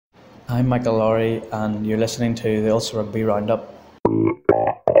I'm Michael Lowry, and you're listening to the Ulster Rugby Roundup.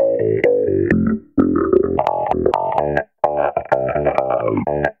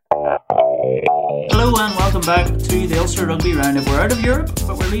 Hello and welcome back to the Ulster Rugby Roundup. We're out of Europe,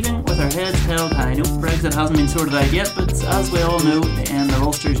 but we're leaving with our heads held high. No, Brexit hasn't been sorted out yet, but as we all know, they end their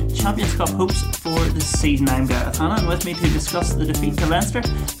Ulster's Champions Cup hopes for the season. I'm Gareth Hanna, and with me to discuss the defeat to Leinster,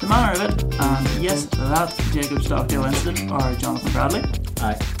 the manner of it, and yes, that Jacob Stockdale incident, are Jonathan Bradley.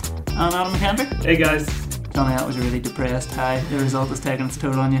 Hi. And Adam McKendrick. Hey guys. Johnny, that was a really depressed high. The result has taken its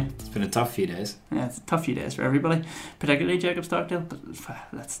toll on you. It's been a tough few days. Yeah, it's a tough few days for everybody, particularly Jacob Stockdale, but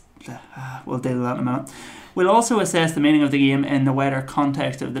we'll deal with that in a minute. We'll also assess the meaning of the game in the wider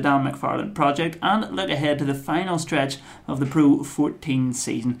context of the Dan McFarland project and look ahead to the final stretch of the Pro 14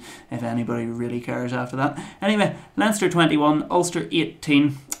 season, if anybody really cares after that. Anyway, Leinster 21, Ulster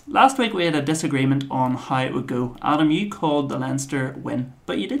 18. Last week we had a disagreement on how it would go. Adam, you called the Leinster win,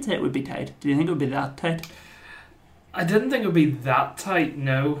 but you did say it would be tight. Do you think it would be that tight? I didn't think it would be that tight,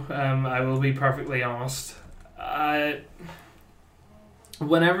 no. I will be perfectly honest.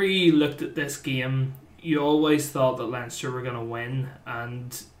 Whenever you looked at this game, you always thought that Leinster were going to win,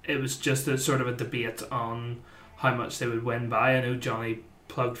 and it was just a sort of a debate on how much they would win by. I know Johnny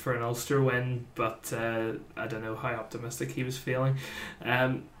plugged for an Ulster win, but I don't know how optimistic he was feeling.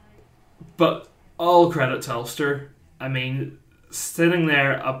 But all credit to Ulster. I mean, sitting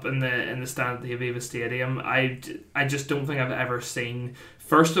there up in the stand at the Aviva Stadium, I just don't think I've ever seen,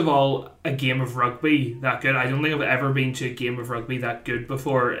 first of all, a game of rugby that good. I don't think I've ever been to a game of rugby that good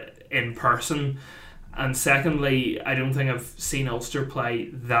before in person. And secondly, I don't think I've seen Ulster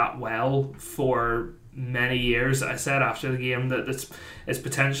play that well for many years. I said after the game that it's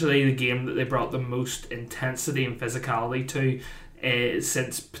potentially the game that they brought the most intensity and physicality to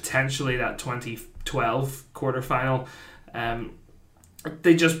since potentially that 2012 quarterfinal.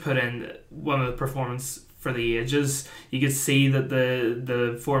 They just put in one of the performances for the ages. You could see that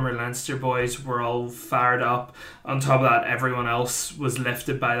the former Leinster boys were all fired up. On top of that, everyone else was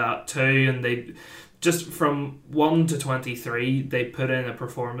lifted by that too, and they just from 1 to 23 they put in a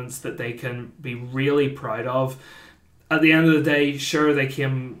performance that they can be really proud of. At the end of the day, sure, they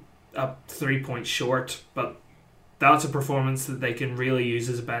came up 3 points short, but that's a performance that they can really use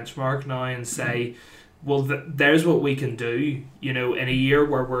as a benchmark now and say, well, there's what we can do, you know, in a year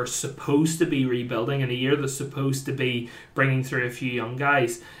where we're supposed to be rebuilding, in a year that's supposed to be bringing through a few young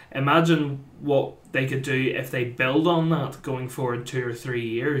guys. Imagine what they could do if they build on that going forward 2 or 3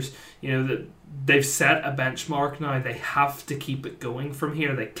 years. You know, that they've set a benchmark now. They have to keep it going from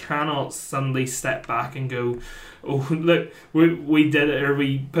here. They cannot suddenly step back and go, oh, look, we did it, or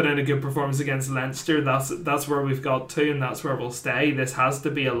we put in a good performance against Leinster. That's where we've got to, and that's where we'll stay. This has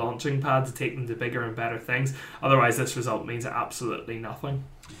to be a launching pad to take them to bigger and better things. Otherwise, this result means absolutely nothing.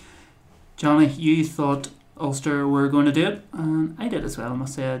 Johnny, you thought Ulster were going to do it, and I did as well. I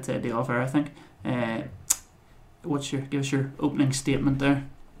must say, I'd say the offer. I think. Give us your opening statement there?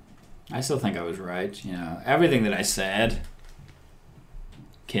 I still think I was right. You know, everything that I said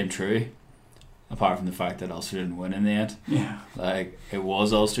came true, apart from the fact that Ulster didn't win in the end. Yeah. Like, it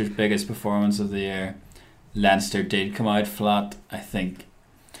was Ulster's biggest performance of the year. Leinster did come out flat. I think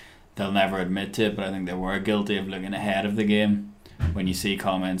they'll never admit to it, but I think they were guilty of looking ahead of the game. When you see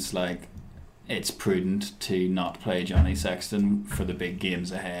comments like, it's prudent to not play Johnny Sexton for the big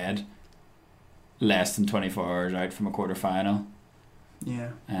games ahead, less than 24 hours out from a quarter-final.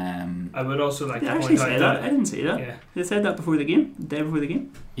 Yeah. I would also like to point out that I didn't say that. Yeah. They said that before the game, the day before the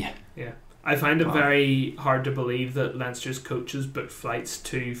game. Yeah. I find it very hard to believe that Leinster's coaches booked flights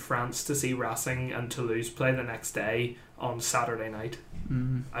to France to see Racing and Toulouse play the next day on Saturday night.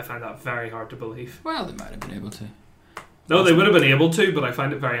 I find that very hard to believe. Well, they might have been able to. No, they would have been able to, but I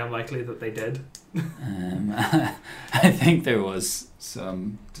find it very unlikely that they did. I think there was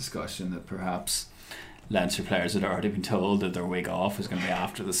some discussion that perhaps Leinster players had already been told that their week off was going to be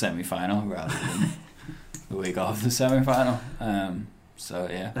after the semi-final rather than the week off the semi-final. So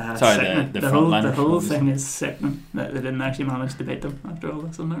yeah, sorry, the front line. The whole thing is sickening that they didn't actually manage to beat them after all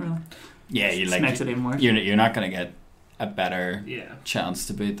this, isn't it? Really? Yeah, makes it even worse. You're not going to get a better chance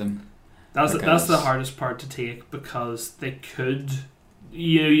to beat them. That's the hardest part to take, because they could.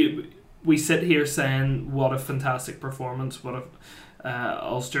 We sit here saying what a fantastic performance, what if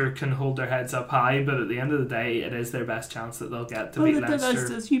Ulster can hold their heads up high, but at the end of the day, it is their best chance that they'll get to beat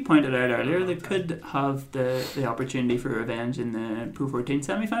Leinster. As you pointed out earlier, they could have the opportunity for revenge in the Pro 14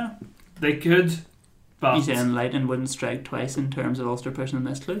 semi-final. They could, but you saying lightning wouldn't strike twice in terms of Ulster pushing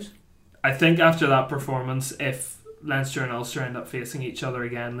them this close? I think after that performance, if Leinster and Ulster end up facing each other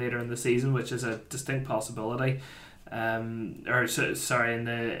again later in the season, which is a distinct possibility, sorry, in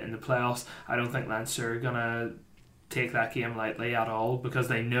the playoffs. I don't think Leinster are gonna take that game lightly at all, because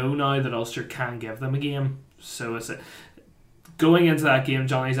they know now that Ulster can give them a game. So going into that game,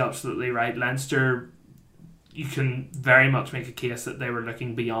 Johnny's absolutely right. Leinster, you can very much make a case that they were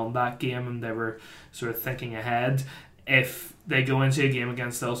looking beyond that game and they were sort of thinking ahead. If they go into a game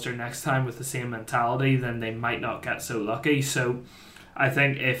against Ulster next time with the same mentality, then they might not get so lucky. So I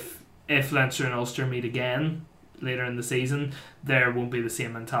think if Leinster and Ulster meet again later in the season, there won't be the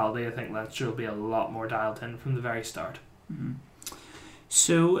same mentality. I think Leinster will be a lot more dialed in from the very start. Mm-hmm.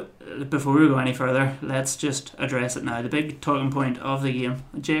 So, before we go any further, let's just address it now. The big talking point of the game,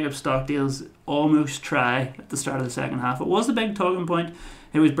 Jacob Stockdale's almost try at the start of the second half. It was the big talking point.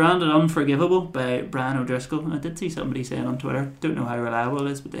 It was branded unforgivable by Brian O'Driscoll. I did see somebody saying on Twitter, don't know how reliable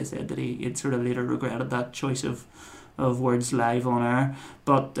it is, but they said that he sort of later regretted that choice of words live on air.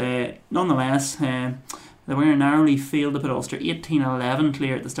 But nonetheless, they were narrowly failed to put Ulster 18-11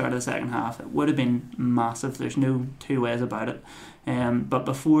 clear at the start of the second half. It would have been massive. There's no two ways about it. But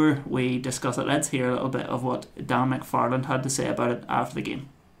before we discuss it, let's hear a little bit of what Dan McFarland had to say about it after the game.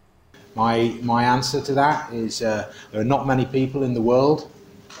 My answer to that is there are not many people in the world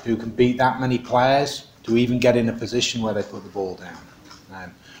who can beat that many players to even get in a position where they put the ball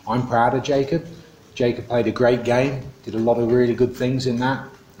down. I'm proud of Jacob. Jacob played a great game, did a lot of really good things in that.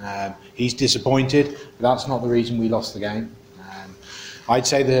 He's disappointed, but that's not the reason we lost the game. I'd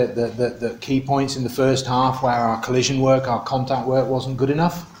say the key points in the first half where our collision work, our contact work wasn't good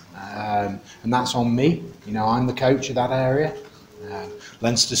enough, and that's on me. I'm the coach of that area.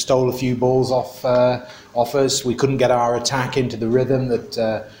 Leinster stole a few balls off us. We couldn't get our attack into the rhythm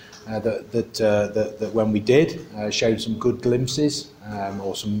that when we did, showed some good glimpses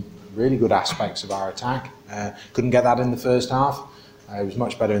or some really good aspects of our attack. Couldn't get that in the first half. It was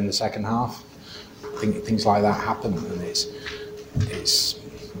much better in the second half. I think things like that happen, and it's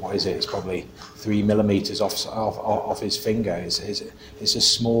what is it? It's probably 3 millimeters off his finger. It's a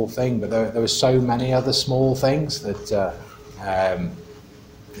small thing, but there were so many other small things that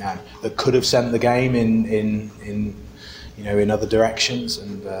could have sent the game in other directions.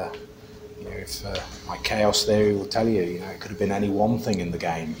 And if my chaos theory will tell you, it could have been any one thing in the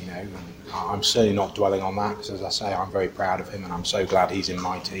game. And I'm certainly not dwelling on that, because, as I say, I'm very proud of him, and I'm so glad he's in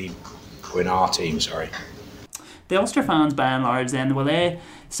my team, or in our team. Sorry. The Ulster fans, by and large, then, well, they,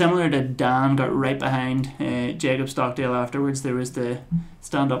 similar to Dan, got right behind Jacob Stockdale afterwards. There was the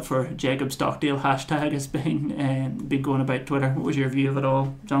stand up for Jacob Stockdale hashtag has been going about Twitter. What was your view of it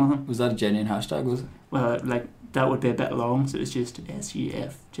all, Jonathan? Was that a genuine hashtag, was it? Well, that would be a bit long, so it was just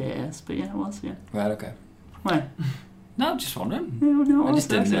SUFJS, but yeah, it was, yeah. Right, okay. Why? No, I'm just wondering. No, I just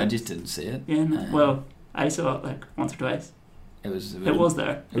didn't see it. Yeah, no. Well, I saw it once or twice. It was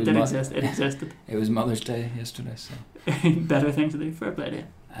there. It did exist. It existed. It was Mother's Day yesterday, so better thing to do. Fair play to you.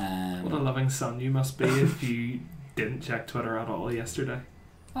 What a loving son you must be if you didn't check Twitter at all yesterday.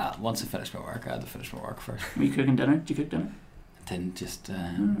 Well, once I finished my work, I had to finish my work first. Were you cooking dinner? Did you cook dinner? I didn't. Just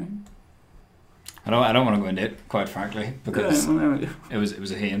Alright. I don't want to go into it, quite frankly, because well, there we go. it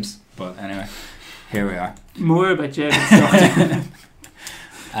was a Hames. But anyway, here we are. More about Jacob Stockdale.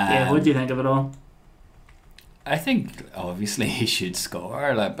 Yeah, what do you think of it all? I think obviously he should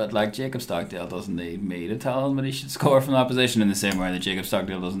score, but Jacob Stockdale doesn't need me to tell him that he should score from that position, in the same way that Jacob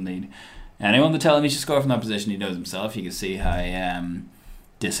Stockdale doesn't need anyone to tell him he should score from that position. He knows himself. You can see how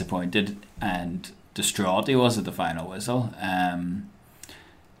disappointed and distraught he was at the final whistle.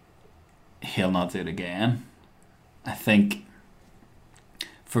 He'll not do it again. I think,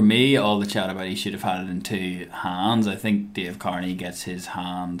 for me, all the chat about he should have had it in two hands, I think Dave Carney gets his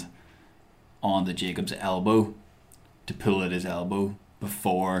hand onto Jacob's elbow to pull at his elbow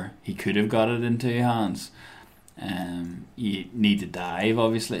before he could have got it in two hands. You need to dive,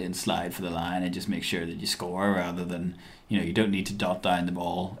 obviously, and slide for the line and just make sure that you score, rather than, you don't need to dot down the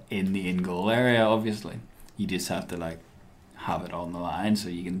ball in the in-goal area, obviously. You just have to have it on the line, so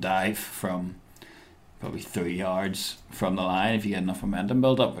you can dive from probably 3 yards from the line if you get enough momentum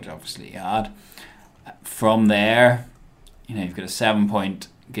built up, which obviously he had. From there, you've got a 7-point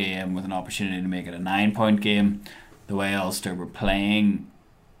game with an opportunity to make it a 9-point game. The way Ulster were playing,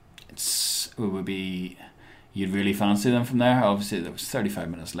 you'd really fancy them from there. Obviously there was 35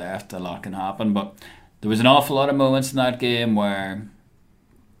 minutes left, a lot can happen, but there was an awful lot of moments in that game where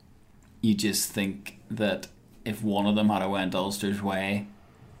you just think that if one of them had went Ulster's way,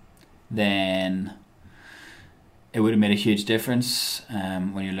 then it would have made a huge difference.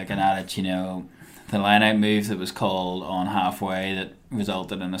 When you're looking at it, the line-out move that was called on halfway that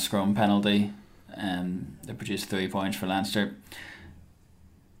resulted in a scrum penalty that produced 3 points for Leinster.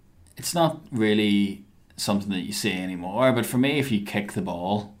 It's not really something that you see anymore. But for me, if you kick the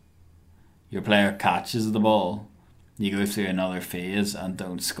ball, your player catches the ball, you go through another phase and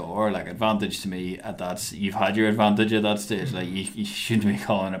don't score. Like, advantage to me at that, you've had your advantage at that stage. Like, you shouldn't be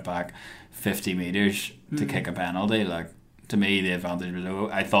calling it back 50 metres to kick a penalty. Like, to me, the advantage was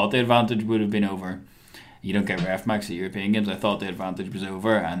over. I thought the advantage would have been over. You don't get ref max at European games. I thought the advantage was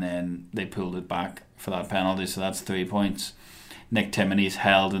over, and then they pulled it back for that penalty, so that's 3 points. Nick Timoney's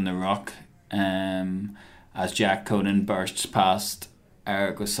held in the ruck as Jack Conan bursts past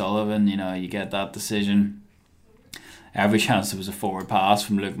Eric O'Sullivan. You know, you get that decision. Every chance there was a forward pass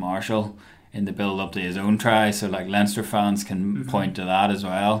from Luke Marshall in the build up to his own try, so like Leinster fans can point to that as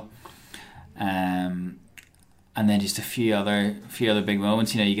well. And then just a few other big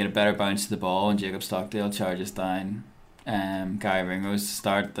moments. You know, you get a better bounce to the ball and Jacob Stockdale charges down Guy Ringrose to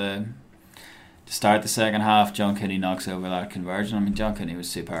start the second half. John Kinney knocks over that conversion. I mean, John Kinney was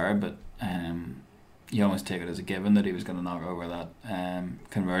superb, but you almost take it as a given that he was going to knock over that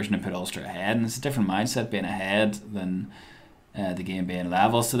conversion and put Ulster ahead. And it's a different mindset being ahead than the game being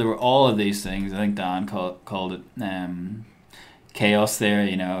level. So there were all of these things. I think Dan called it chaos there,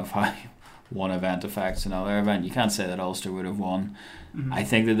 you know, of how one event affects another event. You can't say that Ulster would have won. I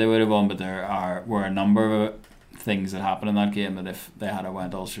think that they would have won, but there were a number of things that happened in that game that if they had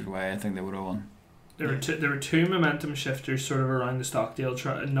went Ulster's way, I think they would have won. There were two momentum shifters sort of around the Stockdale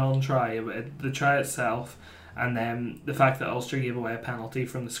non-try, the try itself, and then the fact that Ulster gave away a penalty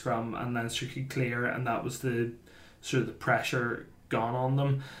from the scrum and Leinster could clear, and that was the sort of the pressure gone on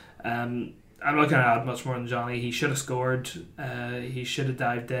them. I'm not going to add much more than Johnny. He should have scored. He should have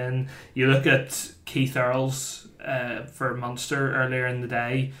dived in. You look at Keith Earls for Munster earlier in the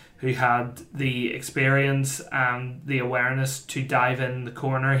day, who had the experience and the awareness to dive in the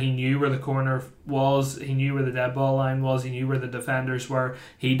corner. He knew where the corner was. He knew where the dead ball line was. He knew where the defenders were.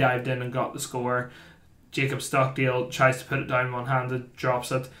 He dived in and got the score. Jacob Stockdale tries to put it down one-handed,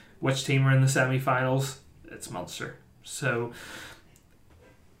 drops it. Which team are in the semi-finals? It's Munster. So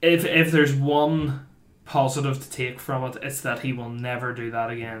if there's one positive to take from it, it's that he will never do that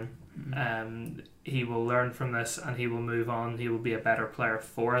again. He will learn from this and he will move on. He will be a better player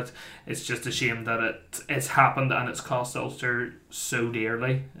for it. It's just a shame that it's happened and it's cost Ulster so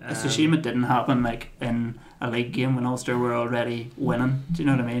dearly. It's a shame it didn't happen like in a league game when Ulster were already winning. Do you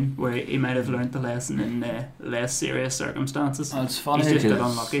know what I mean? Where he might have learnt the lesson in less serious circumstances. Well, it's funny. He's just got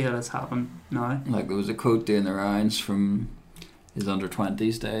unlucky that it's happened now. Like, there was a quote doing the rounds from his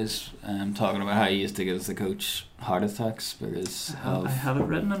under-20s days, talking about how he used to give the coach heart attacks because I have it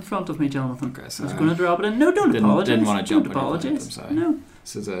written in front of me, Jonathan. Okay, I was going to drop it in. No, don't apologise. Didn't want to jump Don't apologise. I'm sorry. No.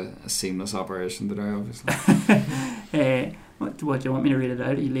 This is a seamless operation today, obviously. What do you want me to read it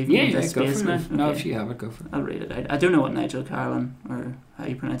out? Are you leaving me this go space for now? it. No, if you have it, go for it. I'll read it out. I don't know what Nigel Carlin, or how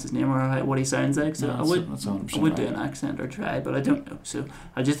you pronounce his name, or what he sounds like, so I would do an accent or try, but I don't know, so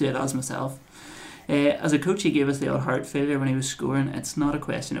I'll just do it as myself. As a coach, he gave us the odd heart failure when he was scoring. It's not a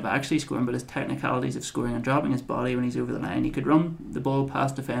question of actually scoring, but his technicalities of scoring and dropping his body when he's over the line. He could run the ball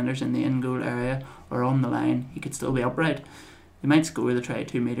past defenders in the in-goal area or on the line. He could still be upright. He might score the try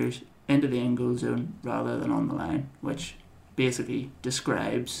 2 metres into the in-goal zone rather than on the line, which basically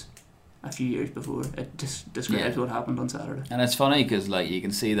describes a few years before. It describes what happened on Saturday. And it's funny because like you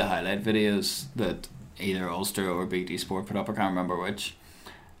can see the highlight videos that either Ulster or BT Sport put up, I can't remember which,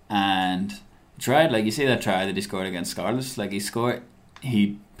 and tried, like, you see that try that he scored against Scarlets, like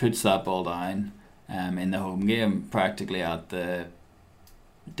he puts that ball down in the home game practically at the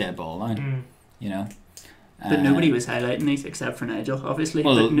dead ball line, you know. But nobody was highlighting these except for Nigel, obviously.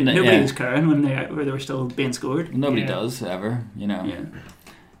 Well, but nobody was caring when they were still being scored. Nobody does ever, you know. Yeah.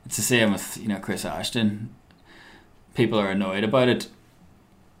 It's the same with, you know, Chris Ashton. People are annoyed about it,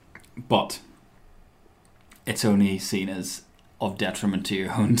 but it's only seen as of detriment to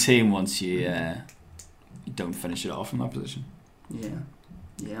your own team once you don't finish it off from that position. Yeah.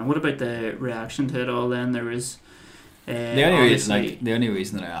 And what about the reaction to it all? Then there was the only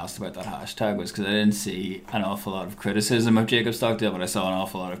reason that I asked about that hashtag was because I didn't see an awful lot of criticism of Jacob Stockdale, but I saw an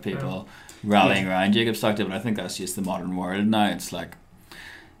awful lot of people rallying around Jacob Stockdale. But I think that's just the modern world now. It's like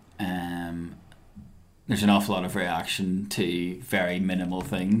there's an awful lot of reaction to very minimal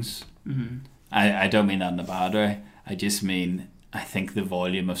things. I don't mean that in a bad way. I just mean, I think the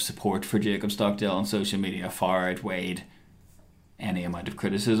volume of support for Jacob Stockdale on social media far outweighed any amount of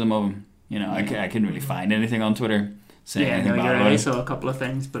criticism of him. You know, I couldn't really find anything on Twitter saying anything bad about I him. saw a couple of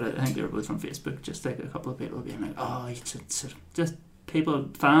things, but I think they were both from Facebook, just like a couple of people being like, oh, it's just people,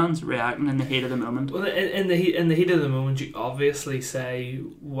 fans reacting in the heat of the moment. Well, in the heat of the moment, you obviously say,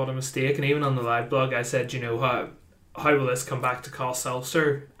 what a mistake. And even on the live blog, I said, you know, how will this come back to cost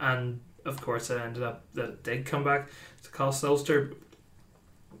Ulster? And of course, it ended up that it did come back to cost Ulster.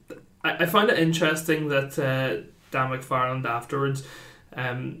 I find it interesting that Dan McFarland afterwards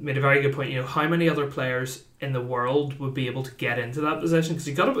made a very good point. How many other players in the world would be able to get into that position? Because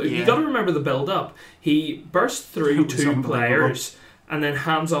you got to remember the build up. He burst through two players and then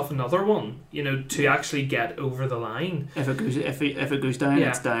hands off another one. To actually get over the line. If it goes down,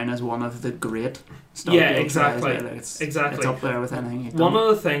 it's down as one of the great. Exactly. Exactly. It's up there with anything. One of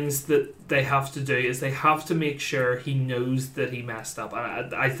the things that they have to do is they have to make sure he knows that he messed up.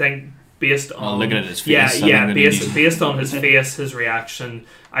 And I think based on looking at his face, based on his face, his reaction,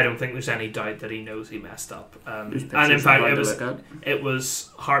 I don't think there's any doubt that he knows he messed up. And in fact, it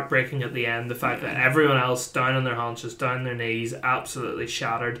was heartbreaking at the end. The fact that everyone else down on their haunches, down on their knees, absolutely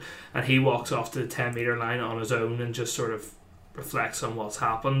shattered, and he walks off to the 10-metre line on his own and just sort of reflects on what's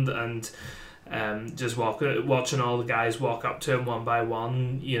happened and. Just watching all the guys walk up to him one by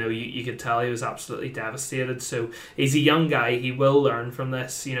one, you could tell he was absolutely devastated. So he's a young guy. He will learn from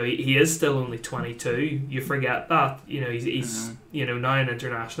this. He is still only 22. You forget that. He's now an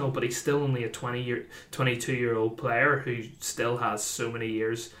international, but he's still only a 22-year-old player who still has so many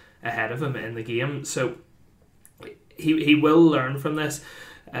years ahead of him in the game. So he will learn from this.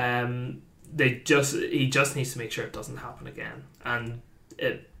 He just needs to make sure it doesn't happen again, and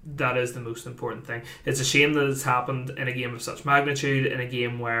that is the most important thing. It's a shame that it's happened in a game of such magnitude, in a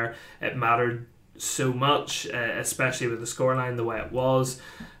game where it mattered so much, especially with the scoreline the way it was.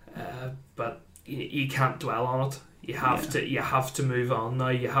 But you can't dwell on it. You have to move on now.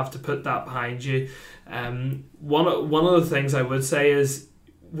 You have to put that behind you. One of the things I would say is,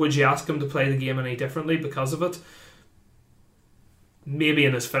 would you ask him to play the game any differently because of it? Maybe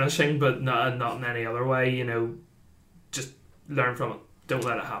in his finishing, but not in any other way. Just learn from it. Don't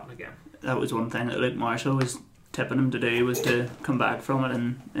let it happen again. That was one thing that Luke Marshall was tipping him to do, was to come back from it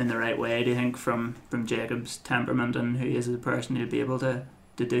in the right way. Do you think from Jacob's temperament and who he is as a person, he'd be able to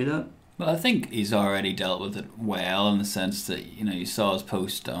do that? Well, I think he's already dealt with it well, in the sense that you saw his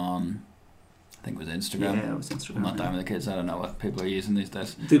post on, I think it was Instagram. Yeah, it was Instagram. I'm not down with the kids. I don't know what people are using these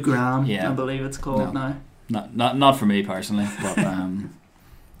days. The gram, I believe it's called now. Not for me personally, but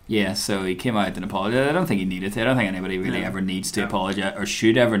yeah, so he came out and apologised. I don't think he needed to. I don't think anybody really ever needs to apologise or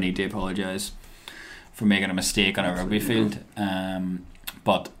should ever need to apologise for making a mistake on a rugby field.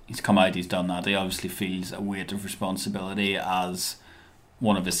 But he's come out, he's done that. He obviously feels a weight of responsibility as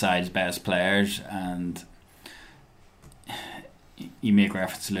one of his side's best players, and you make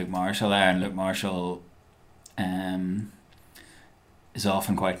reference to Luke Marshall there, and Luke Marshall is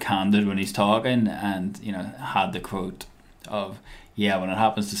often quite candid when he's talking, and had the quote of, when it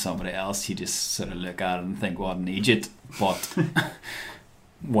happens to somebody else, you just sort of look at it and think, what an idiot. But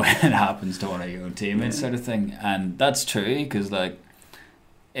when it happens to one of your own teammates, sort of thing. And that's true, because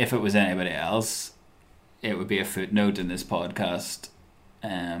if it was anybody else, it would be a footnote in this podcast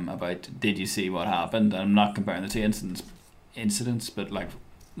about, did you see what happened? And I'm not comparing the two incidents, but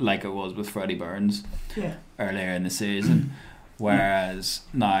like it was with Freddie Burns earlier in the season. Whereas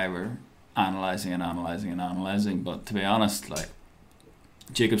now we're analysing. But to be honest,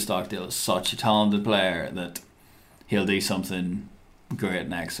 Jacob Stockdale is such a talented player that he'll do something great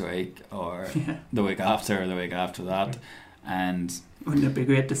next week, or the week after, or the week after that. And wouldn't it be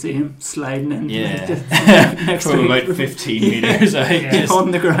great to see him sliding in? Next from about 15 metres out,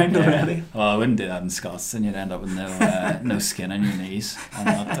 on the ground already. Well, I wouldn't do that in Scots, and you'd end up with no skin on your knees on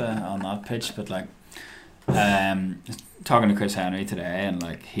that pitch. But talking to Chris Henry today, and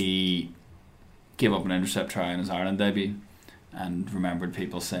he gave up an intercept try in his Ireland debut, and remembered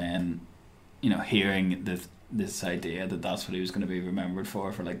people saying, hearing this idea that that's what he was going to be remembered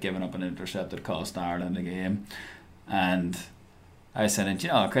for giving up an intercept that cost Ireland a game. And I said,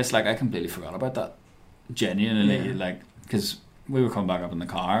 Chris, I completely forgot about that. Genuinely, because we were coming back up in the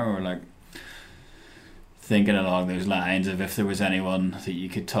car, and we were thinking along those lines of if there was anyone that you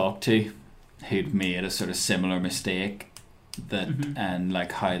could talk to who'd made a sort of similar mistake, that and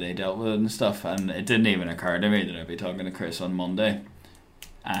how they dealt with it and stuff. And it didn't even occur to me that I'd be talking to Chris on Monday,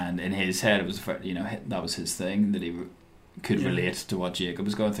 and in his head it was that was his thing, that he could relate to what Jacob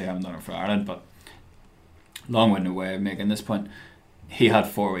was going through. I haven't done it for Ireland, but long-winded way of making this point, he had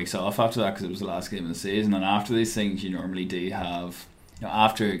 4 weeks off after that because it was the last game of the season. And after these things, you normally do have,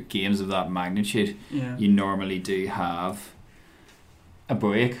 after games of that magnitude, you normally do have a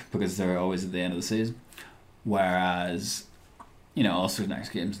break, because they're always at the end of the season. Whereas Ulster's next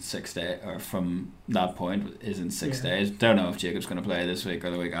game's in 6 days, or from that point is in 6 days. Don't know if Jacob's going to play this week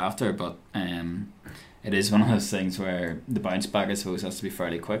or the week after, but it is one of those things where the bounce back, I suppose, has to be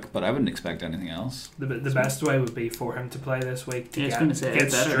fairly quick, but I wouldn't expect anything else. The best way would be for him to play this week to Yeah, I was gonna say, get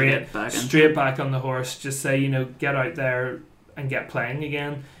it's better to straight get back in. straight back on the horse. Just say, get out there and get playing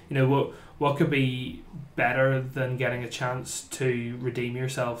again. What could be better than getting a chance to redeem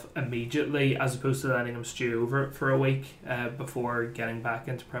yourself immediately, as opposed to letting him stew over it for a week before getting back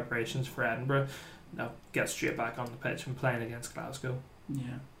into preparations for Edinburgh? No, get straight back on the pitch and playing against Glasgow.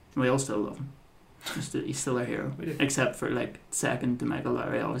 Yeah, we all still love him. He's still our hero, We do. except for second to Michael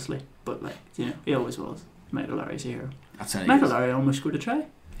Lowry, obviously. But he always was. Michael Lowry's a hero. That's only Michael Lowry almost scored a try.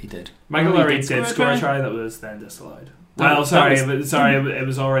 He did. Michael Oh, he Lowry did did score score a a try? try that was then disallowed. That Well, was- it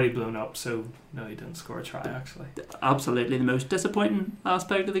was already blown up, so no, he didn't score a try actually. Absolutely the most disappointing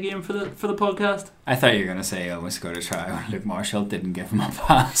aspect of the game for the podcast. I thought you were going to say he almost scored a try when Luke Marshall didn't give him a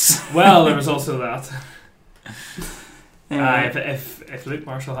pass. Well, there was also that. Uh, If Luke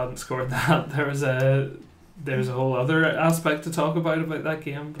Marshall hadn't scored that, there's a whole other aspect to talk about that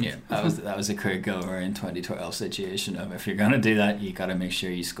game. Yeah, that was a Craig Gilroy in 2012 situation of, if you're going to do that, you got to make sure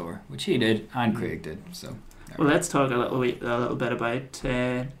you score, which he did and Craig did. So Well, let's talk a little bit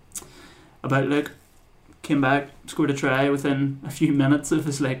about Luke. Came back, scored a try within a few minutes of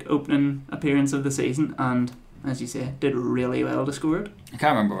his opening appearance of the season, and as you say, did really well to score it. I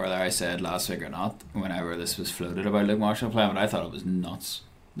can't remember whether I said last week or not whenever this was floated about Luke Marshall playing, but I thought it was nuts,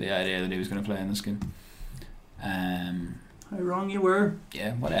 the idea that he was going to play in this game. How wrong you were.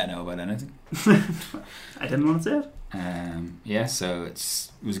 Yeah, what do I know about anything? I didn't want to say it. Yeah, so it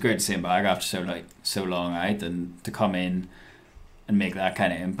was great to see him back after so long out, and to come in and make that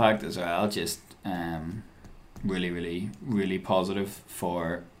kind of impact as well. Just really, really, really positive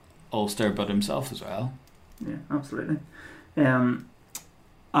for Ulster, but himself as well. Yeah, absolutely.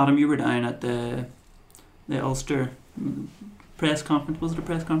 Adam, you were down at the Ulster press conference. Was it a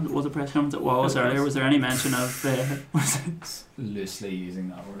press conference? It was a press conference. It was earlier. Was there any mention of Loosely using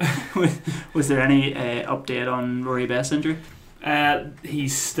that word. was there any update on Rory Best's injury?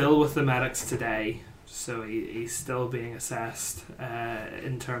 He's still with the medics today, so he's still being assessed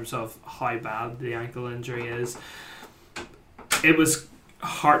in terms of how bad the ankle injury is. It was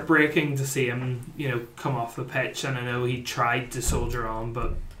heartbreaking to see him, come off the pitch, and I know he tried to soldier on,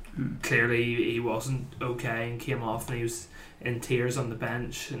 but clearly he wasn't okay and came off, and he was in tears on the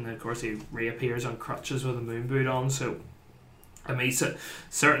bench, and of course he reappears on crutches with a moon boot on. So I mean,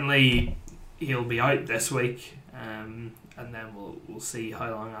 certainly he'll be out this week, and then we'll see how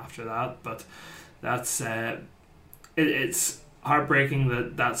long after that. But that's it's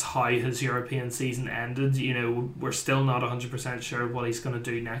heartbreaking that's how his European season ended. We're still not 100% sure what he's going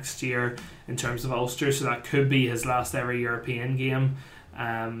to do next year in terms of Ulster, so that could be his last ever European game,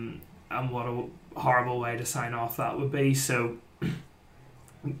 and what a horrible way to sign off that would be. So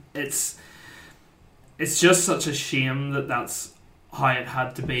it's just such a shame that's how it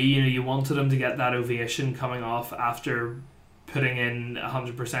had to be. You wanted him to get that ovation coming off after putting in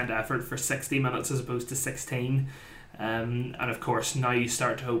 100% effort for 60 minutes as opposed to 16. And of course now you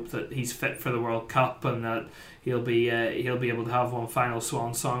start to hope that he's fit for the World Cup and that he'll be able to have one final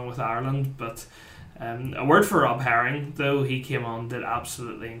swan song with Ireland. But a word for Rob Herring, though. He came on, did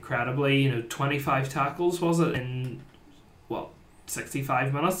absolutely incredibly. 25 tackles, was it, in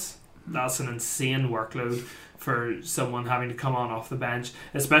 65 minutes? That's an insane workload for someone having to come on off the bench,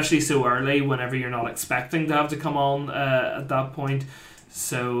 especially so early whenever you're not expecting to have to come on at that point.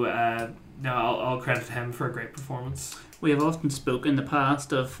 So no, I'll credit him for a great performance. We have often spoken in the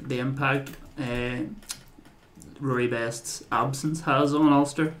past of the impact Rory Best's absence has on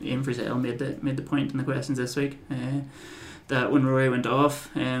Ulster. Ian Frizzell made the point in the questions this week that when Rory went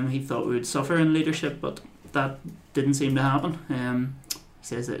off, he thought we would suffer in leadership, but that didn't seem to happen. He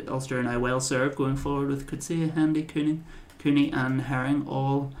says that Ulster are now well served going forward with Coetzee, Handy, Cooney and Herring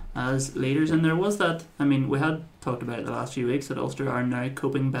all as leaders. And there was that, we had talked about it the last few weeks, that Ulster are now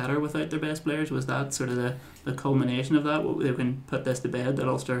coping better without their best players. Was that sort of the culmination of that? They can put this to bed, that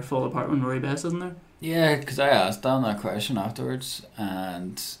Ulster fall apart when Rory Best isn't there? Yeah, because I asked Dan that question afterwards,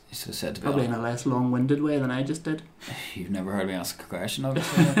 and he sort of said to me, probably in a less long-winded way than I just did. You've never heard me ask a question,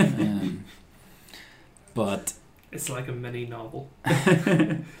 obviously. But it's like a mini novel.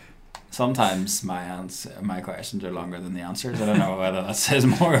 Sometimes my questions are longer than the answers. I don't know whether that says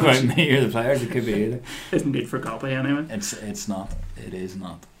more about me or the players. It could be either. Isn't good for copy anyway. It's not. It is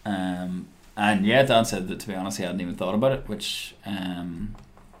not. And yeah, Dan said that, to be honest, he hadn't even thought about it, which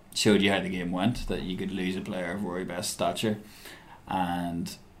showed you how the game went, that you could lose a player of Rory Best's stature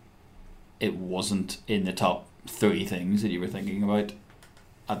and it wasn't in the top 3 things that you were thinking about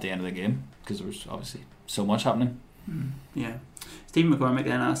at the end of the game, because there was obviously so much happening. Yeah. Stephen McCormick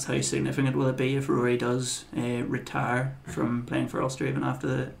then asked how significant will it be if Rory does retire from playing for Ulster even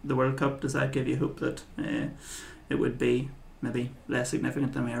after the World Cup. Does that give you hope that it would be maybe less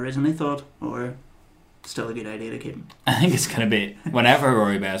significant than we originally thought, or still a good idea to keep him? I think it's going to be, whenever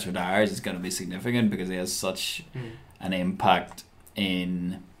Rory Best retires, it's going to be significant because he has such an impact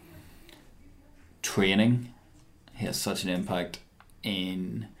in training. He has such an impact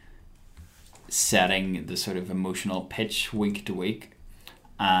in setting the sort of emotional pitch week to week,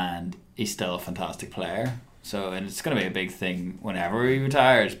 and he's still a fantastic player. So, and it's going to be a big thing whenever he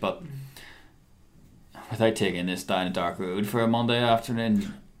retires, but without taking this down a dark road for a Monday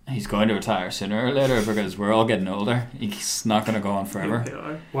afternoon, he's going to retire sooner or later because we're all getting older. He's not going to go on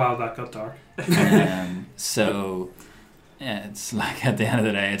forever. Wow, that got dark. So yeah, it's like at the end of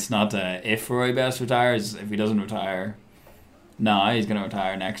the day, it's not if Rory Best retires. If he doesn't retire now, he's going to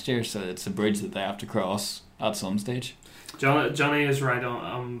retire next year. So it's a bridge that they have to cross at some stage. Johnny is right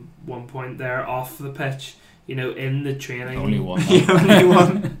on one point there. Off the pitch, in the training. Only one. Only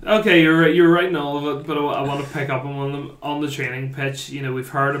one. Okay, you're right in all of it, but I want to pick up on one of them on the training pitch. We've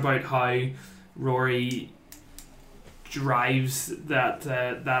heard about how Rory drives that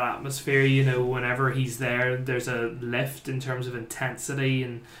atmosphere. Whenever he's there, there's a lift in terms of intensity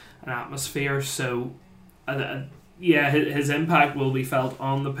and an atmosphere. So, his impact will be felt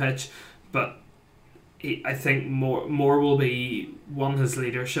on the pitch, but I think more will be, one, his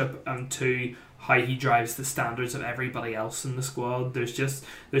leadership, and two, how he drives the standards of everybody else in the squad. There's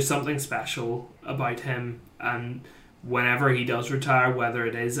something special about him, and whenever he does retire, whether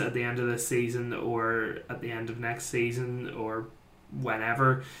it is at the end of this season or at the end of next season or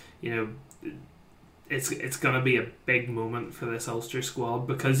whenever, it's going to be a big moment for this Ulster squad,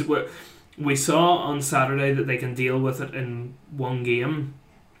 because we saw on Saturday that they can deal with it in one game.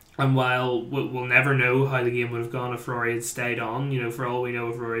 And while we'll never know how the game would have gone if Rory had stayed on, for all we know,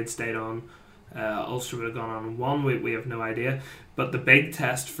 if Rory had stayed on, Ulster would have gone on and won. We have no idea. But the big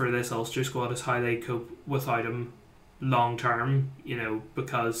test for this Ulster squad is how they cope without him long term,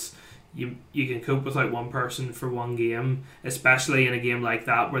 because you can cope without one person for one game, especially in a game like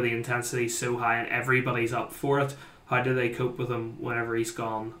that where the intensity is so high and everybody's up for it. How do they cope with him whenever he's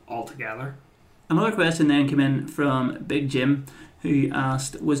gone altogether? Another question then came in from Big Jim, who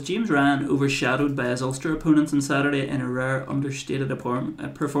asked, was James Ryan overshadowed by his Ulster opponents on Saturday in a rare understated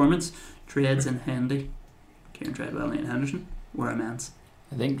performance? Trades and Hendy, Kieran Treadwell and Ian Henderson were immense.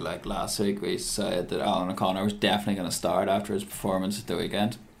 I think like last week we said that Alan O'Connor was definitely going to start after his performance at the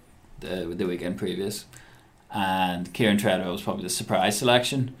weekend, the weekend previous, and Kieran Treadwell was probably the surprise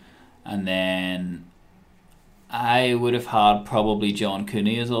selection. And then I would have had probably John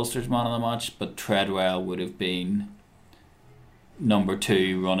Cooney as Ulster's man of the match, but Treadwell would have been number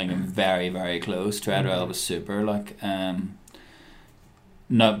 2, running him very, very close. Treadwell was super,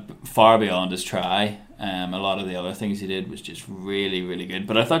 not far beyond his try. A lot of the other things he did was just really, really good.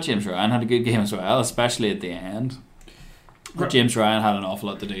 But I thought James Ryan had a good game as well, especially at the end. James Ryan had an awful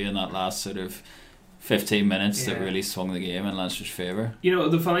lot to do in that last sort of 15 minutes that really swung the game in Leinster's favour.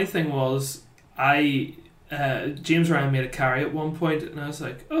 The funny thing was, James Ryan made a carry at one point, and I was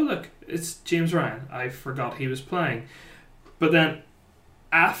like, oh look, it's James Ryan. I forgot he was playing. But then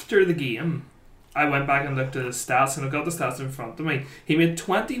after the game, I went back and looked at his stats, and I've got the stats in front of me. He made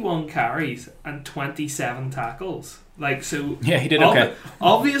 21 carries and 27 tackles. Yeah, he did okay.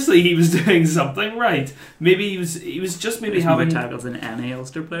 Obviously, he was doing something right. Maybe he was just maybe having more tackles than any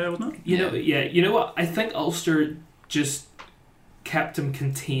Ulster player, wasn't it? You know what? I think Ulster just kept him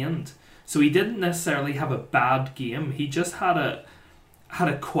contained, so he didn't necessarily have a bad game. He just had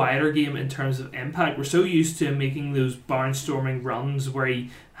a quieter game in terms of impact. We're so used to him making those barnstorming runs where he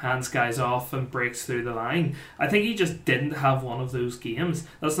hands guys off and breaks through the line. I think he just didn't have one of those games.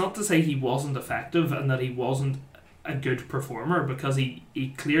 That's not to say he wasn't effective and that he wasn't a good performer, because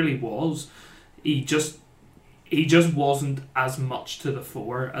he clearly was. He just wasn't as much to the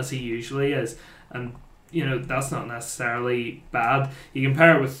fore as he usually is, and that's not necessarily bad. You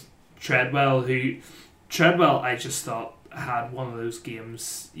compare it with Treadwell, I just thought had one of those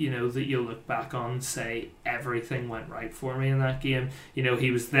games, that you'll look back on and say everything went right for me in that game.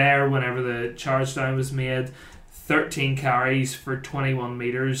 He was there whenever the charge down was made, 13 carries for 21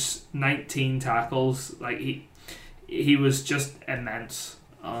 metres, 19 tackles. He was just immense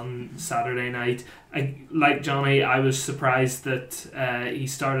on Saturday night. Like Johnny, I was surprised that he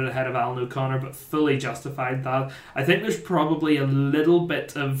started ahead of Alan O'Connor, but fully justified that. I think there's probably a little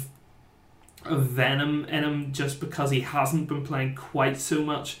bit of venom in him just because he hasn't been playing quite so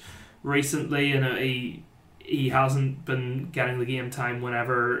much recently, and he hasn't been getting the game time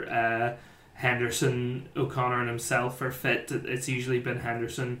whenever Henderson, O'Connor and himself are fit, it's usually been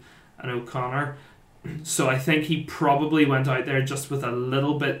Henderson and O'Connor. So I think he probably went out there just with a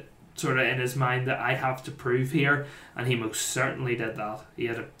little bit sort of in his mind that I have to prove here, and he most certainly did that. He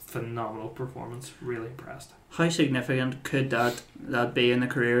had a phenomenal performance, really impressed. How significant could that be in the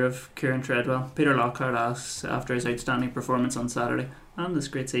career of Kieran Treadwell? Peter Lockhart asks, after his outstanding performance on Saturday and this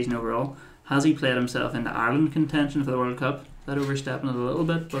great season overall, has he played himself into Ireland contention for the World Cup? Is that overstepping it a little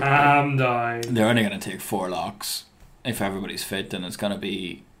bit? But calm down. They're only going to take 4 locks if everybody's fit, and it's going to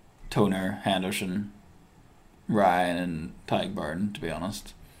be Toner, Henderson, Ryan and Tyke Burton, to be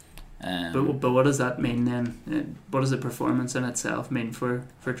honest. But what does that mean then? What does the performance in itself mean for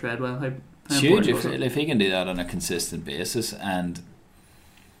Treadwell? How it's huge if he can do that on a consistent basis. And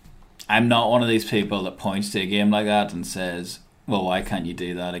I'm not one of these people that points to a game like that and says, well, why can't you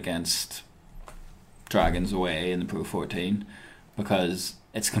do that against Dragons away in the Pro 14? Because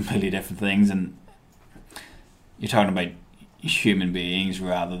it's completely different things, and you're talking about human beings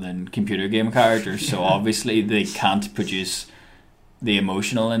rather than computer game characters, so obviously they can't produce the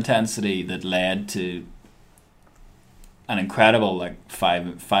emotional intensity that led to an incredible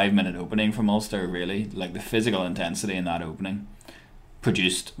 5 minute opening from Ulster. Really, like the physical intensity in that opening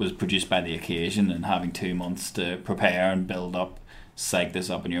was produced by the occasion and having 2 months to prepare and build up, psych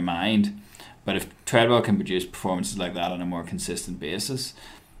this up in your mind. But if Treadwell can produce performances like that on a more consistent basis,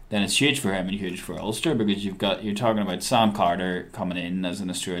 then it's huge for him and huge for Ulster, because you're talking about Sam Carter coming in as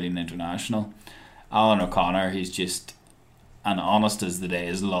an Australian international, Alan O'Connor, he's just an honest as the day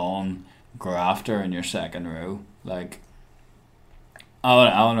is long grafter in your second row. Like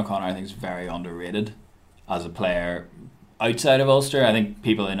Alan O'Connor, I think, is very underrated as a player outside of Ulster. I think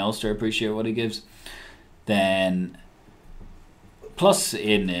people in Ulster appreciate what he gives. Then plus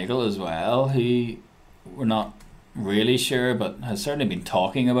Aidan Nagle as well, who we're not really sure but has certainly been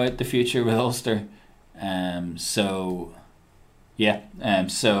talking about the future with Ulster. So you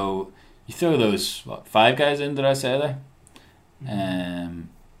throw those 5 guys in, did I say there?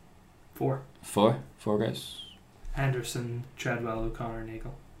 4 guys. Henderson, Treadwell, O'Connor,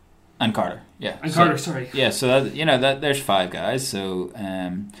 Nagle, and Carter. Yeah, and Carter. Sorry. Yeah, so that there's 5 guys. So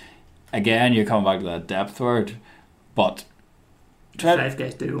again, you're coming back to that depth word, but 5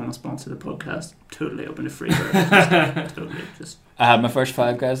 guys do want to sponsor the podcast. Totally open to free. Totally just. I had my first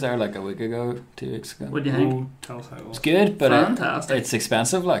 5 guys there like a week ago, 2 weeks ago. What do you think? Tell us how it was. It's good, but fantastic. It's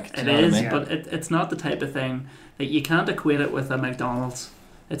expensive. It is, but it's not the type of thing that you can't equate it with a McDonald's.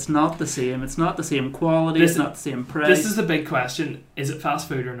 It's not the same. It's not the same quality. It's not the same price. This is the big question: is it fast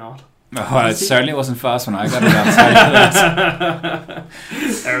food or not? Oh, it certainly wasn't fast when I got it outside.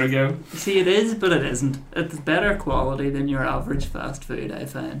 There we go. See, it is, but it isn't. It's better quality than your average fast food, I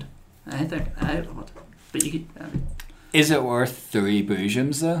find. But you could. Is it worth 3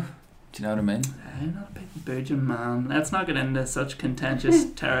 boojums though? Do you know what I mean? I'm not a big boojum man. Let's not get into such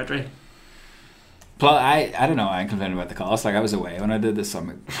contentious territory. Plus, I don't know. I ain't complaining about the cost. Like, I was away when I did this, so I'm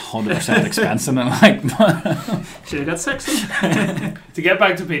like 100% expensive, and I'm like, should have got 6. To get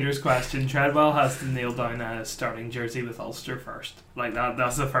back to Peter's question, Treadwell has to nail down a starting jersey with Ulster first. Like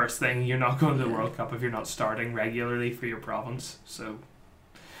that's the first thing. You're not going to the World Cup if you're not starting regularly for your province. So,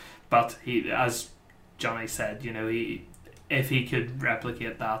 but he, as Johnny said, if he could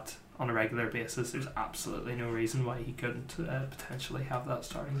replicate that on a regular basis, there's absolutely no reason why he couldn't potentially have that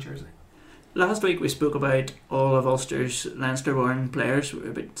starting jersey. Last week we spoke about all of Ulster's Leinster-born players,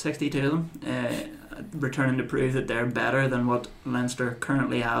 about 62 of them, returning to prove that they're better than what Leinster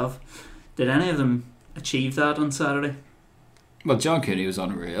currently have. Did any of them achieve that on Saturday? Well, John Cooney was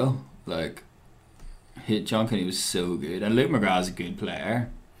unreal. John Cooney was so good, and Luke McGrath's a good player,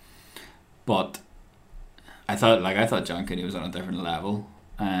 but I thought John Cooney was on a different level.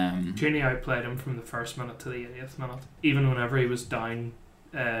 Cooney outplayed him from the first minute to the 80th minute, even whenever he was down.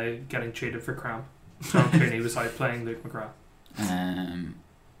 Getting treated for cramp. John Cooney was outplaying Luke McGrath. And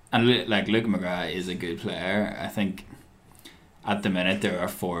Luke McGrath is a good player. I think at the minute there are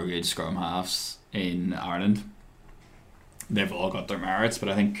 4 good scrum halves in Ireland. They've all got their merits, but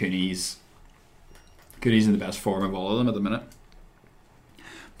I think Cooney's in the best form of all of them at the minute.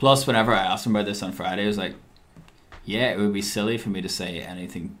 Plus, whenever I asked him about this on Friday, I was like, yeah, it would be silly for me to say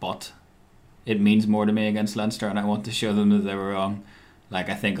anything but it means more to me against Leinster, and I want to show them that they were wrong. Like,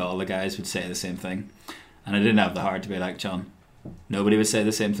 I think all the guys would say the same thing. And I didn't have the heart to be like, John, nobody would say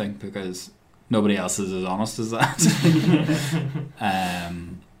the same thing, because nobody else is as honest as that.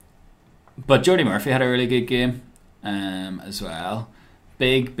 But Jody Murphy had a really good game as well.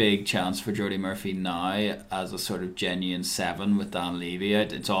 Big chance for Jody Murphy now as a sort of genuine 7 with Dan Levy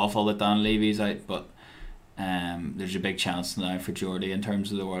out. It's awful that Dan Levy's out, but there's a big chance now for Geordie in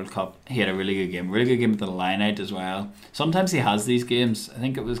terms of the World Cup. He had a really good game at the line out as well. Sometimes he has these games. I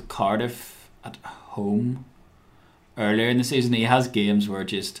think it was Cardiff at home earlier in the season. He has games where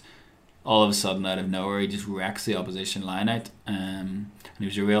just all of a sudden out of nowhere he just wrecks the opposition line out. And he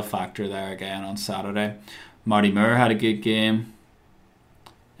was a real factor there again on Saturday. Marty Moore had a good game.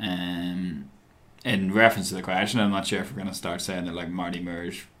 In reference to the question, I'm not sure if we're going to start saying that like Marty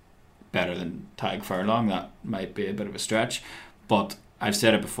Moore's better than Tadhg Furlong. That might be a bit of a stretch, but I've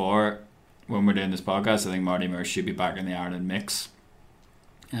said it before when we're doing this podcast. I think Marty Moore should be back in the Ireland mix.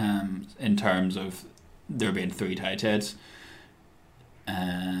 In terms of there being 3 tight heads.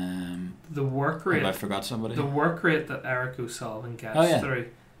 The work rate. Have I forgot somebody? The work rate that Eric O'Sullivan gets through.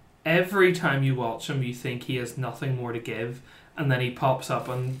 Every time you watch him, you think he has nothing more to give, and then he pops up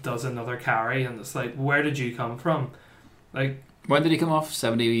and does another carry, and it's like, where did you come from? Like, when did he come off?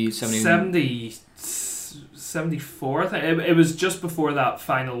 74th. It was just before that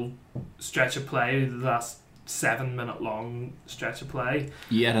final stretch of play, the last 7-minute long stretch of play.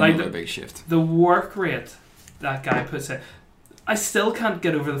 Yeah, another big shift. The work rate that guy puts in. I still can't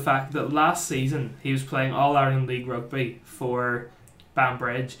get over the fact that last season he was playing All-Ireland League Rugby for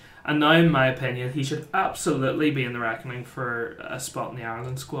Banbridge, and now in my opinion he should absolutely be in the reckoning for a spot in the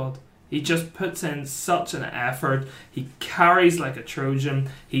Ireland squad. He just puts in such an effort. He carries like a Trojan.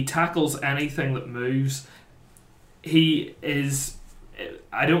 He tackles anything that moves. He is...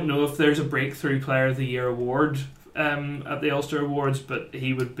 I don't know if there's a Breakthrough Player of the Year award at the Ulster Awards, but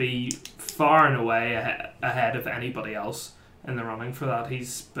he would be far and away ahead of anybody else in the running for that.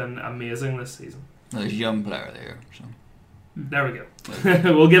 He's been amazing this season. Well, he's a young player there, so there we go.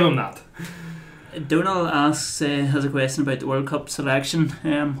 We'll give him that. Donald asks, has a question about the World Cup selection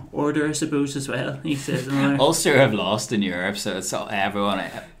order, I suppose, as well. He says Ulster have lost in Europe, so it's everyone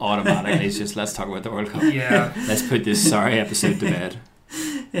automatically is just, let's talk about the World Cup. Yeah. Let's put this sorry episode to bed.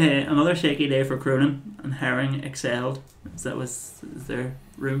 Another shaky day for Cronin, and Herring excelled. Is there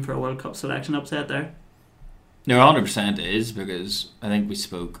room for a World Cup selection upset there? No, 100% is, because I think we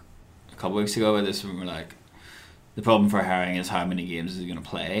spoke a couple of weeks ago about this when we were like, the problem for Herring is how many games is he going to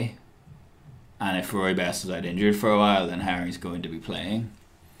play, and if Rory Best is out injured for a while, then Herring's going to be playing,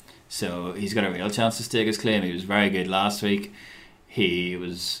 so he's got a real chance to stake his claim. He was very good last week. Very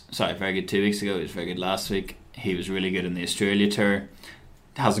good 2 weeks ago. He was very good last week. He was really good in the Australia tour. It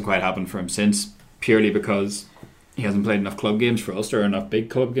hasn't quite happened for him since, purely because he hasn't played enough club games for Ulster, or enough big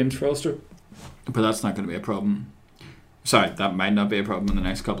club games for Ulster. But that's not going to be a problem. That might not be a problem in the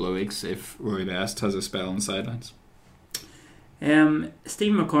next couple of weeks if Rory Best has a spell on the sidelines.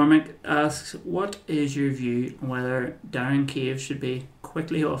 Stephen McCormick asks, what is your view on whether Darren Cave should be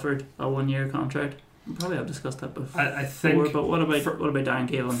quickly offered a 1-year contract? We probably have discussed that before. I think. But what about Darren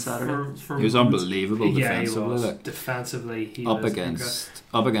Cave on Saturday? He was unbelievable defensively. Yeah, he was. Defensively, he up was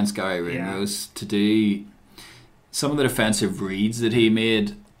against Gary Ringrose, to do some of the defensive reads that he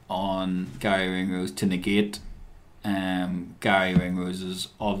made on Gary Ringrose to negate Gary Ringrose's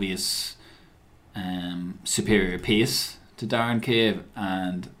obvious superior pace to Darren Cave,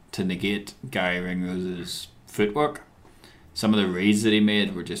 and to negate Gary Ringrose's footwork. Some of the reads that he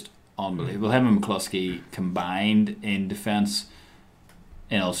made were just unbelievable. Him and McCluskey combined in defence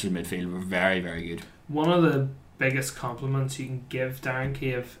in Ulster midfield were very, very good. One of the biggest compliments you can give Darren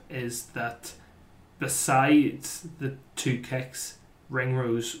Cave is that besides the 2 kicks,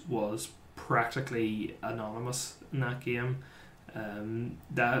 Ringrose was practically anonymous in that game.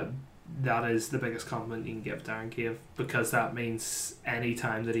 That is the biggest compliment you can give Darren Cave, because that means any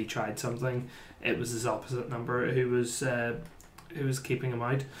time that he tried something, it was his opposite number who was keeping him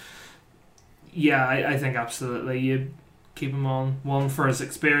out. Yeah, I think absolutely you keep him on. 1, for his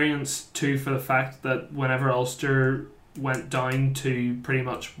experience. 2, for the fact that whenever Ulster went down to pretty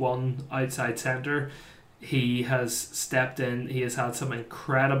much one outside centre, he has stepped in. He has had some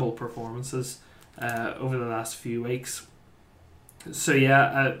incredible performances over the last few weeks. So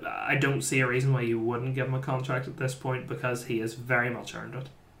yeah, I don't see a reason why you wouldn't give him a contract at this point, because he has very much earned it.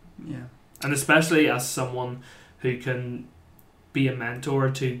 Yeah, and especially as someone who can be a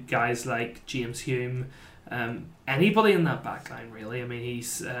mentor to guys like James Hume, anybody in that backline really. I mean,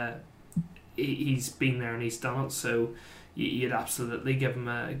 he's been there and he's done it. So you'd absolutely give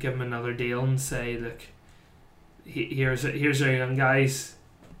him another deal and say, look, here's our young guys.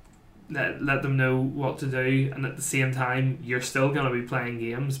 Let them know what to do, and at the same time you're still going to be playing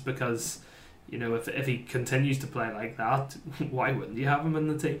games, because if he continues to play like that, why wouldn't you have him in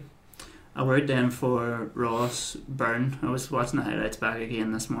the team? A word then for Ross Byrne. I was watching the highlights back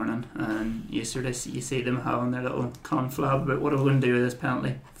again this morning, and you see them having their little conflab about what are we going to do with this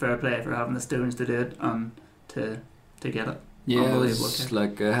penalty. Fair play for having the stones to do it, and to get it. Yeah, it Unbelievable was kick.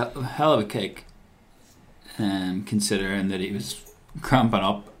 like a hell of a kick. Considering that he was cramping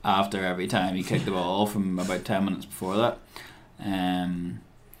up after every time he kicked the ball from about 10 minutes before that.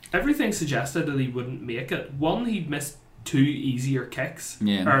 Everything suggested that he wouldn't make it. One, he'd missed 2 easier kicks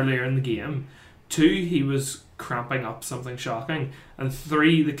Yeah. earlier in the game. 2, he was cramping up something shocking. And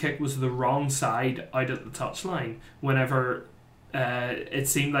 3, the kick was the wrong side out at the touchline whenever it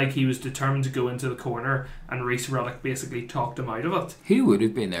seemed like he was determined to go into the corner and Rhys Ruddock basically talked him out of it. Who would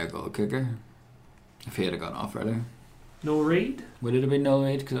have been their goal kicker if he had gone off earlier? Noel Reid? Would it have been Noel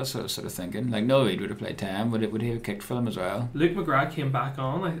Reid? Because that's what I was sort of thinking. Like, Noel Reid would have played 10. Would he have kicked for them as well? Luke McGrath came back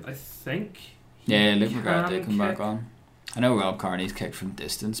on, I think. Yeah, Luke McGrath can did come back kick. on. I know Rob Carney's kicked from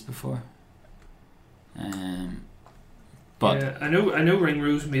distance before. But Yeah, I know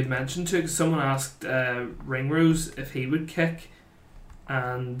Ringrose made mention to it 'cause someone asked Ringrose if he would kick,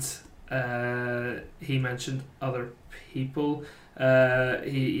 and he mentioned other people.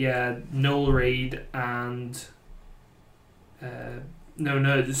 Noel Reid and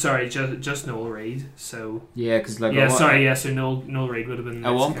just Noel Reid. So yeah, because like so Noel Reid would have been. the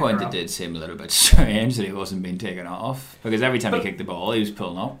at next one point kicker it up. did seem a little bit strange that he wasn't being taken off, because every time he But- kicked the ball he was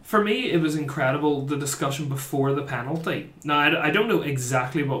pulling up. For me, it was incredible, the discussion before the penalty. Now, I don't know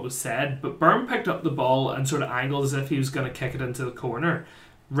exactly what was said, but Byrne picked up the ball and sort of angled as if he was going to kick it into the corner.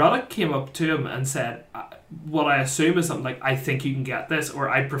 Ruddock came up to him and said, what I assume is something like, I think you can get this, or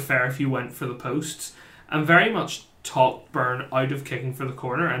I'd prefer if you went for the posts. And very much talked Byrne out of kicking for the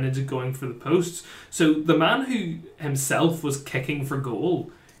corner and into going for the posts. So the man who himself was kicking for goal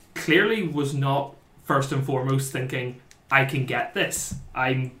clearly was not first and foremost thinking, I can get this.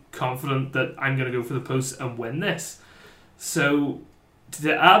 I'm confident that I'm going to go for the posts and win this. So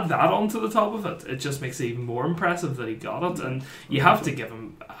to add that onto the top of it, it just makes it even more impressive that he got it. And you have to give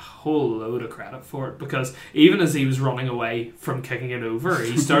him a whole load of credit for it, because even as he was running away from kicking it over,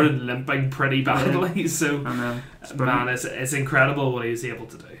 he started limping pretty badly. So, And man, it's incredible what he was able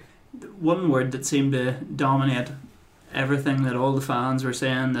to do. one word that seemed to dominate everything that all the fans were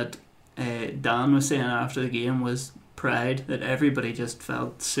saying, that Dan was saying after the game, was pride. That everybody just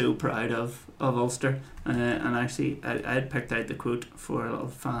felt so proud of Ulster. And actually, I had picked out the quote for a little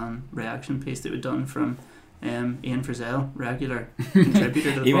fan reaction piece that we'd done from Ian Frizzell, regular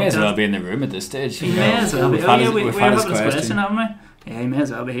contributor to the He may as podcast. well be in the room at this stage. He may as well be. We've Oh had yeah, his- we we've have had his his question, haven't we? Yeah, he may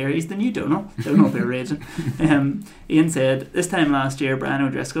as well be here. He's the new Donal. Donal be raging. Ian said, this time last year, Brian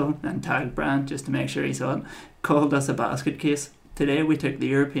O'Driscoll, and tagged Brian just to make sure he saw it, called us a basket case. Today we took the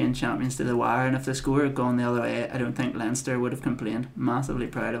European champions to the wire, and if the score had gone the other way, I don't think Leinster would have complained. Massively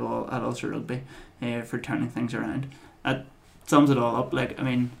proud of all at Ulster Rugby for turning things around. That sums it all up. Like, I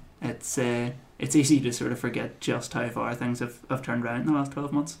mean, it's easy to sort of forget just how far things have turned around in the last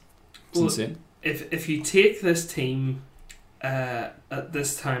 12 months. It's insane. If you take this team at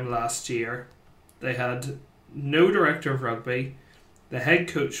this time last year, they had no director of rugby. The head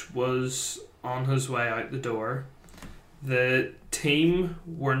coach was on his way out the door. The team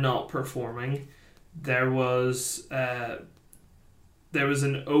were not performing. There was an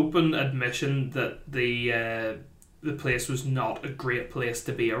open admission that the place was not a great place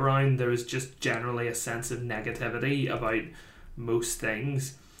to be around. There was just generally a sense of negativity about most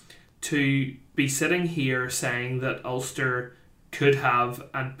things. To be sitting here saying that Ulster could have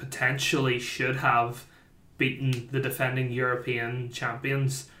and potentially should have beaten the defending European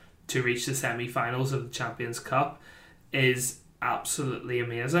champions to reach the semi-finals of the Champions Cup is absolutely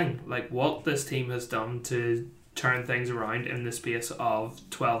amazing. Like, what this team has done to turn things around in the space of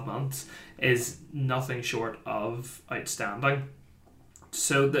 12 months is nothing short of outstanding.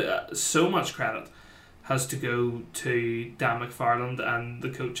 So so much credit has to go to Dan McFarland and the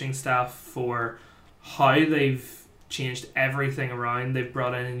coaching staff for how they've changed everything around. They've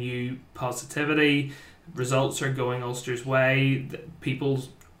brought in a new positivity. Results are going Ulster's way. People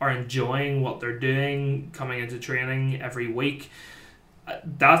are enjoying what they're doing, coming into training every week.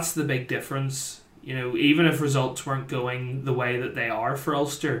 That's the big difference. You know, even if results weren't going the way that they are for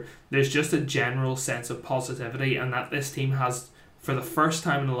Ulster, there's just a general sense of positivity, and that this team has, for the first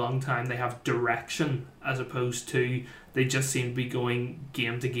time in a long time, they have direction, as opposed to they just seem to be going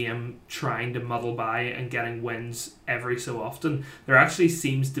game to game, trying to muddle by and getting wins every so often. There actually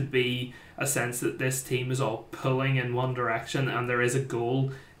seems to be a sense that this team is all pulling in one direction, and there is a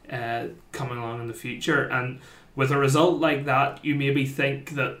goal coming along in the future. And with a result like that, you maybe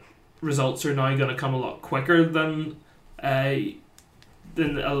think that results are now going to come a lot quicker than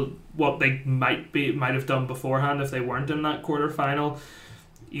what they might have done beforehand if they weren't in that quarter final.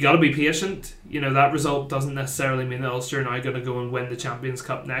 you got to be patient. That result doesn't necessarily mean that Ulster are now going to go and win the Champions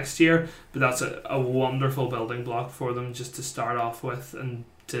Cup next year, but that's a wonderful building block for them just to start off with and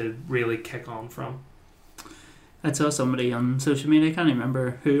to really kick on from. I saw somebody on social media, I can't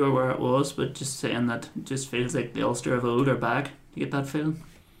remember who or where it was, but just saying that it just feels like the Ulster of old are back. Do you get that feeling?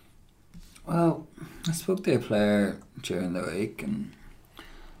 Well, I spoke to a player during the week, and I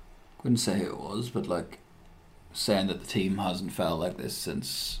couldn't say who it was, but saying that the team hasn't felt like this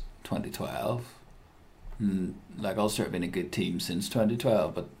since 2012. And Ulster have been a good team since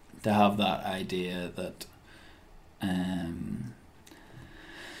 2012, but to have that idea that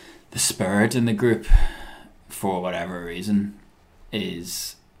the spirit in the group, for whatever reason,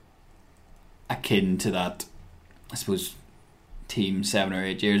 is akin to that, I suppose, team 7 or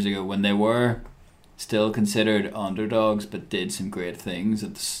 8 years ago when they were still considered underdogs but did some great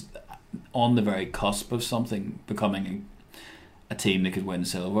things on the very cusp of something, becoming a team that could win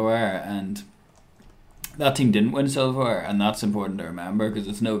silverware. And that team didn't win silverware, and that's important to remember because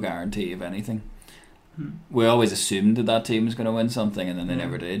it's no guarantee of anything. We always assumed that team was going to win something, and then they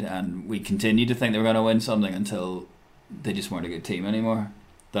never did, and we continue to think they were going to win something until they just weren't a good team anymore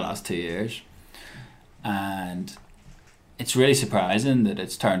the last 2 years. And it's really surprising that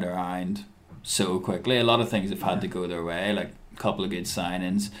it's turned around so quickly. A lot of things have had to go their way, like a couple of good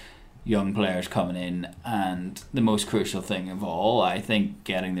signings, young players coming in, and the most crucial thing of all, I think,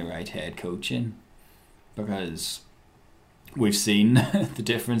 getting the right head coach in, because we've seen the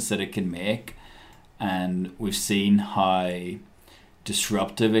difference that it can make. And we've seen how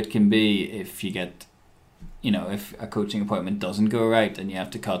disruptive it can be if you get, if a coaching appointment doesn't go right and you have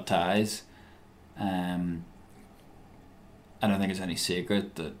to cut ties. I don't think it's any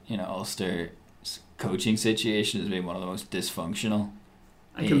secret that, Ulster's coaching situation has been one of the most dysfunctional.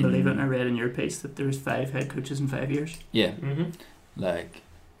 I can believe it. And I read in your piece that there's 5 head coaches in 5 years. Yeah. Mad.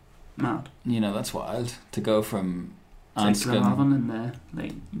 That's wild. To go from Anscombe in the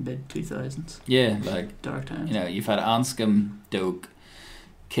mid 2000s. Yeah, dark times. You've had Anscombe, Doak,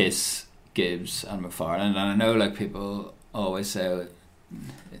 Kiss, Gibbs, and McFarland, and I know people always say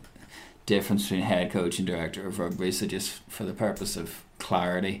difference between head coach and director of rugby. So just for the purpose of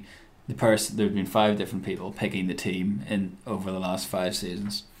clarity, there've been 5 different people picking the team in over the last 5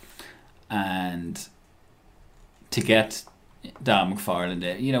 seasons, and to get Dan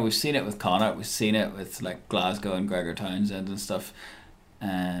McFarland, we've seen it with Connacht, we've seen it with Glasgow and Gregor Townsend and stuff,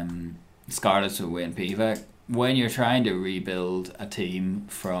 Scarlets with Wayne Pivac. When you're trying to rebuild a team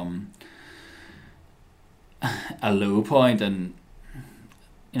from a low point, and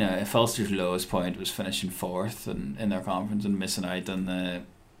if Ulster's lowest point was finishing 4th and in their conference and missing out on the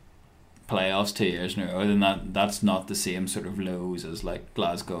playoffs 2 years in a row, then that's not the same sort of lows as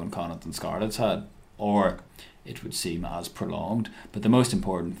Glasgow and Connacht and Scarlets had, or it would seem as prolonged. But the most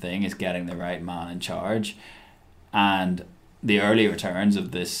important thing is getting the right man in charge, and the early returns of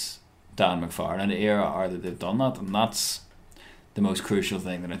this Dan McFarland era are that they've done that, and that's the most crucial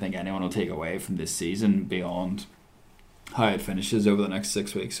thing that I think anyone will take away from this season beyond how it finishes over the next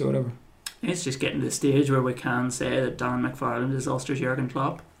 6 weeks or whatever. It's just getting to the stage where we can say that Dan McFarland is Ulster's Jurgen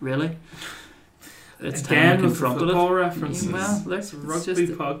Klopp, really. It's again time to confront with it. football references. Well, It's a rugby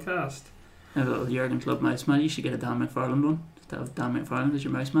podcast. A little Jurgen Klopp mouse man. You should get a Dan McFarland one. Just have Dan McFarland as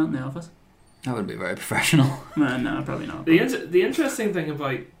your mouse man in the office. That would be very professional. No, probably not. The interesting thing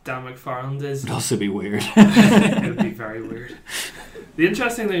about Dan McFarland is... It would also be weird. It would be very weird. The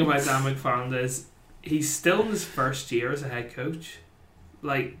interesting thing about Dan McFarland is he's still in his first year as a head coach.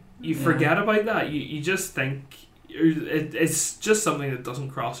 You forget about that. You just think... It's just something that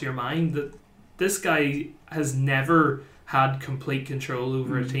doesn't cross your mind, that this guy has never had complete control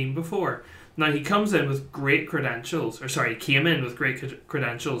over a team before. Now, he comes in with great credentials, came in with great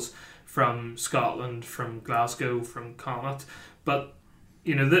credentials from Scotland, from Glasgow, from Connacht, but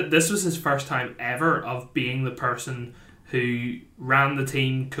this was his first time ever of being the person who ran the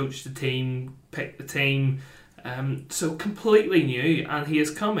team, coached the team, picked the team, so completely new, and he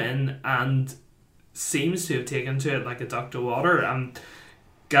has come in and seems to have taken to it like a duck to water. And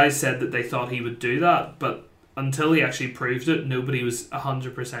guys said that they thought he would do that, but until he actually proved it, nobody was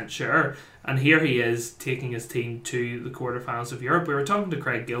 100% sure. And here he is taking his team to the quarterfinals of Europe. We were talking to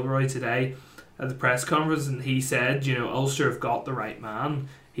Craig Gilroy today at the press conference, and he said, Ulster have got the right man.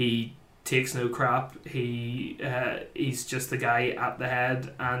 He takes no crap. He's just the guy at the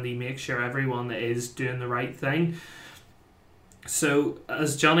head, and he makes sure everyone is doing the right thing. So,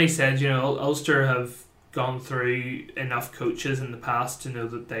 as Johnny said, Ulster have gone through enough coaches in the past to know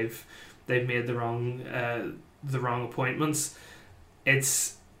that they've made the wrong appointments.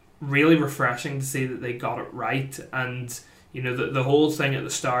 It's really refreshing to see that they got it right, and you know, the whole thing at the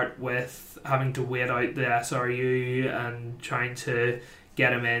start with having to wait out the SRU and trying to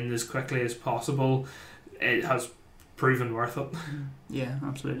get him in as quickly as possible, it has proven worth it. Yeah,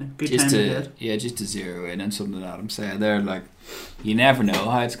 absolutely. Good just time to to do it. yeah, just to zero in on something that Adam said there, like you never know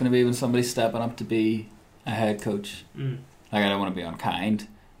how it's going to be when somebody's stepping up to be a head coach. Mm. Like I don't want to be unkind,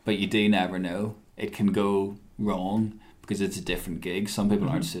 but you do never know. It can go wrong because it's a different gig. Some people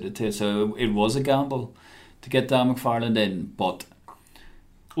aren't suited to it, so it was a gamble to get Dan McFarland in. But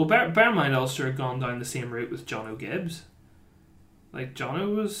well, bear in mind Ulster had gone down the same route with Jono Gibbs. Like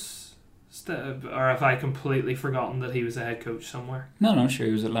Jono was. Or have I completely forgotten that he was a head coach somewhere? no, sure,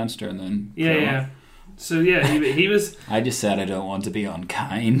 he was at Leinster and then Yeah. So yeah, he was. I just said I don't want to be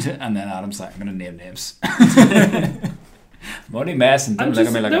unkind, and then Adam's like, I'm going to name names. I'm only messing. Don't look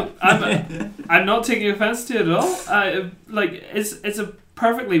at me like no, I'm not taking offence to it at all. It's a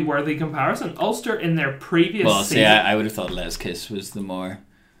perfectly worthy comparison. Ulster in their previous well, season. see, I would have thought Les Kiss was the more.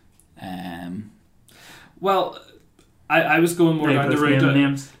 Well, I was going more down the route.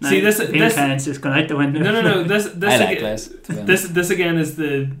 Names. See, this just gone out the window. No. This again is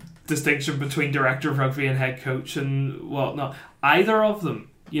the distinction between director of rugby and head coach and whatnot. Either of them,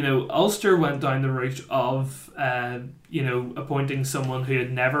 you know, Ulster went down the route of appointing someone who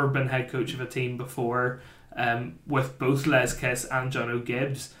had never been head coach of a team before, with both Les Kiss and Jono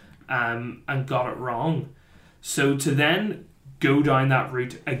Gibbs, and got it wrong. So to then go down that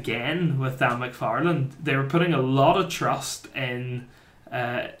route again with Dan McFarland, they were putting a lot of trust in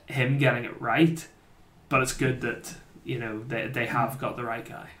him getting it right, but it's good that, you know, they have got the right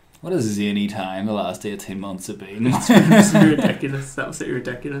guy. What a zany time the last 18 months have been. It's ridiculous. Absolutely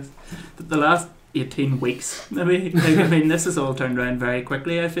ridiculous. The last 18 weeks, maybe. Like, I mean, this has all turned around very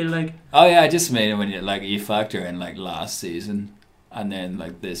quickly, I feel like. Oh yeah, I just mean when you factor in like last season and then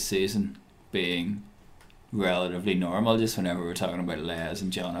like this season being relatively normal, just whenever we're talking about Les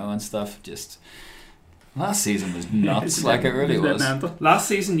and Jono and stuff, just last season was nuts. Like it really was. Last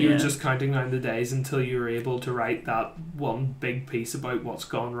season you were just counting down the days until you were able to write that one big piece about what's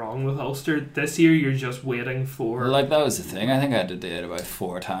gone wrong with Ulster. This year you're just waiting for. Well, like that was the thing. I think I had to do it about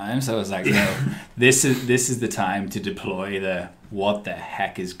 4 times. I was like, no, this is the time to deploy the what the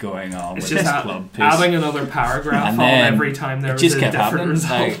heck is going on it's with just this club piece. Adding another paragraph on every time there was a different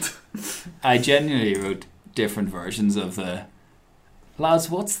result. Like, I genuinely wrote different versions of the lads,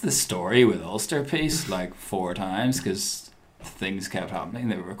 what's the story with Ulster piece like 4 times because things kept happening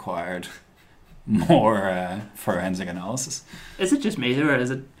that required more forensic analysis. Is it just me or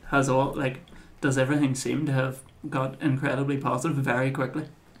does everything seem to have got incredibly positive very quickly?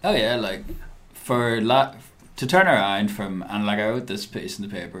 Oh yeah, like to turn around from, and like I wrote this piece in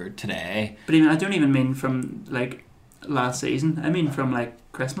the paper today, but even I don't even mean from like last season, I mean from like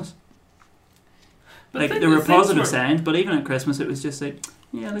Christmas. But like there were positive signs, but even at Christmas it was just like,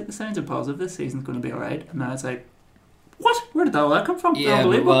 yeah, like the signs are positive, this season's going to be alright. And now it's like, what? Where did all that come from? Yeah,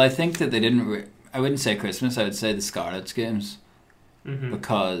 well I think that they didn't I wouldn't say Christmas, I would say the Scarlets games,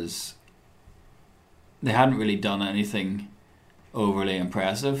 because they hadn't really done anything overly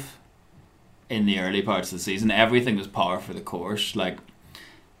impressive in the early parts of the season. Everything was par for the course. Like,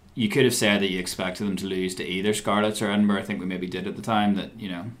 you could have said that you expected them to lose to either Scarlets or Edinburgh. I think we maybe did at the time, that, you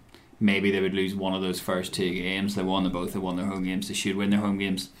know, maybe they would lose one of those first 2 games. They won them both. They won their home games. They should win their home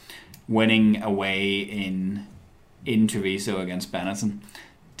games. Winning away in Treviso against Benetton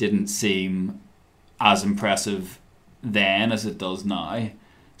didn't seem as impressive then as it does now.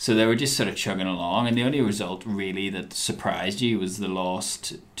 So they were just sort of chugging along, and the only result really that surprised you was the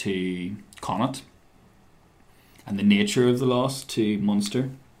loss to Connacht and the nature of the loss to Munster.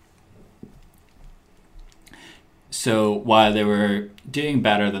 So while they were doing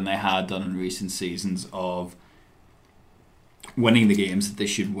better than they had done in recent seasons of winning the games that they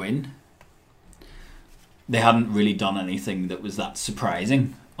should win, they hadn't really done anything that was that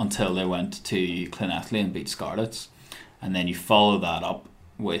surprising until they went to Clonethley and beat Scarlets. And then you follow that up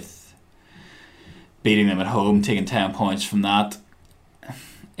with beating them at home, taking 10 points from that.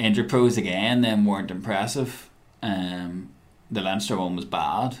 Inter-pros again then weren't impressive. The Leinster one was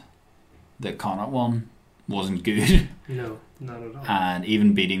bad. The Connacht one wasn't good. No, not at all. And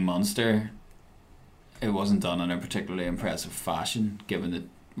even beating Munster, it wasn't done in a particularly impressive fashion given the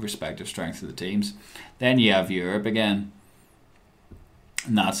respective strengths of the teams. Then you have Europe again,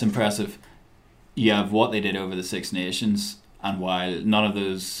 and that's impressive. You have what they did over the Six Nations, and while none of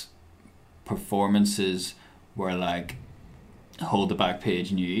those performances were like hold the back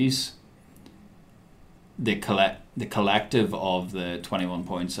page news, the collective of the 21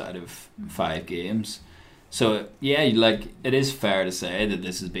 points out of 5 games So yeah, like it is fair to say that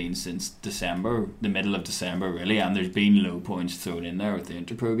this has been since December, the middle of December really, and there's been low points thrown in there with the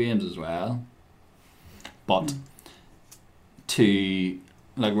Interpro games as well. But to,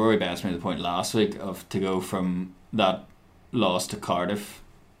 like Rory Betts made the point last week of to go from that loss to Cardiff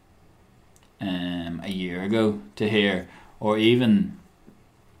a year ago to here, or even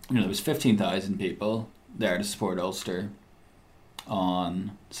there was 15,000 people there to support Ulster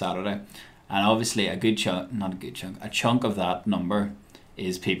on Saturday. And obviously a chunk of that number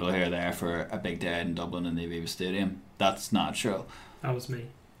is people who are there for a big day in Dublin in the Aviva Stadium. That's natural. That was me.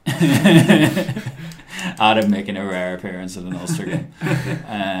 Adam making a rare appearance at an Ulster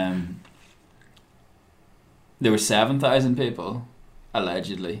game. There were 7,000 people,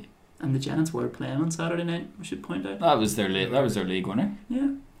 allegedly. And the Giants were playing on Saturday night, we should point out. That was their league winner.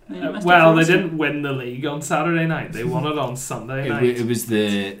 Yeah. Well, they didn't win the league on Saturday night. They won it on Sunday night. It was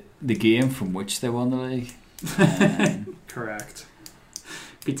the game from which they won the league. Correct.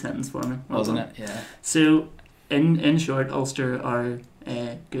 Good sentence for me. Wasn't it? Yeah. So, in short, Ulster are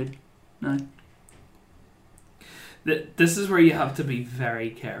good now. This is where you have to be very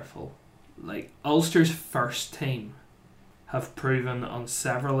careful. Like, Ulster's first team have proven on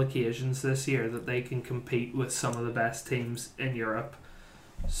several occasions this year that they can compete with some of the best teams in Europe.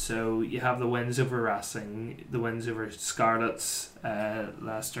 So you have the wins over Racing, the wins over Scarlets,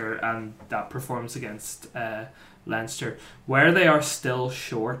 Leicester, and that performance against Leinster. Where they are still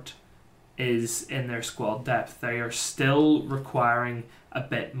short is in their squad depth. They are still requiring a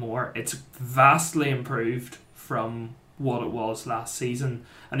bit more. It's vastly improved from what it was last season,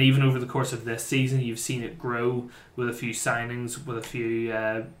 and even over the course of this season you've seen it grow with a few signings, with a few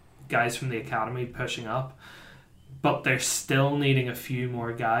guys from the academy pushing up. But they're still needing a few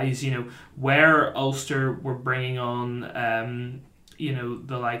more guys. Where Ulster were bringing on,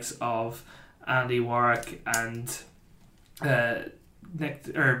 the likes of Andy Warwick and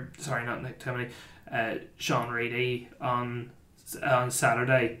Sean Reedy on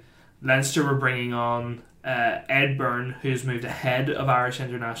Saturday. Leinster were bringing on Ed Byrne, who's moved ahead of Irish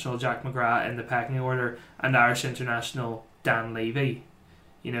international Jack McGrath in the pecking order, and Irish international Dan Levy.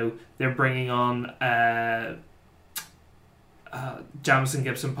 They're bringing on Jamison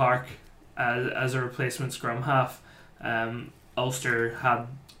Gibson Park as a replacement scrum half. Ulster had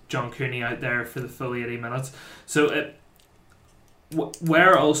John Cooney out there for the full 80 minutes. So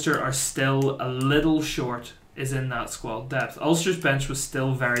where Ulster are still a little short is in that squad depth. Ulster's bench was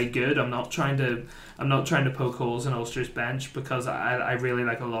still very good. I'm not trying to poke holes in Ulster's bench, because I really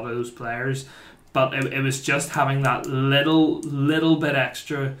like a lot of those players, but it was just having that little bit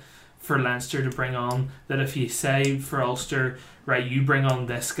extra for Leinster to bring on, that if you say for Ulster, right, you bring on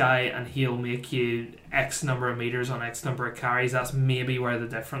this guy and he'll make you X number of metres on X number of carries, that's maybe where the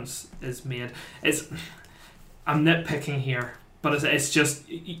difference is made. I'm nitpicking here, but it's just,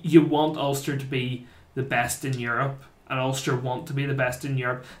 you want Ulster to be the best in Europe, and Ulster want to be the best in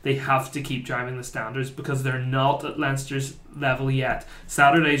Europe. They have to keep driving the standards, because they're not at Leinster's level yet.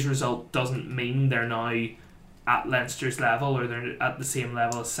 Saturday's result doesn't mean they're now at Leinster's level, or they're at the same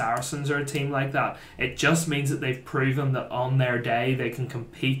level as Saracens or a team like that. It just means that they've proven that on their day they can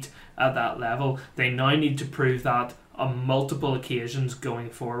compete at that level. They now need to prove that on multiple occasions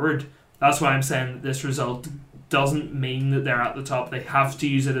going forward. That's why I'm saying that this result doesn't mean that they're at the top. They have to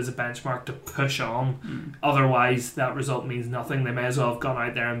use it as a benchmark to push on. Otherwise, that result means nothing. They may as well have gone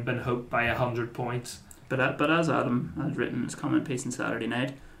out there and been hooked by 100 points. But as Adam had written in his comment piece on Saturday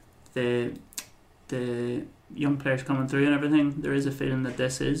night, the young players coming through and everything, there is a feeling that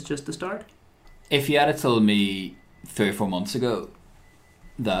this is just the start. If you had told me 3 or 4 months ago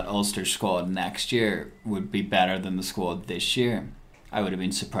that Ulster's squad next year would be better than the squad this year, I would have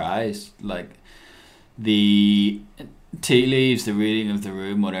been surprised. Like, the tea leaves, the reading of the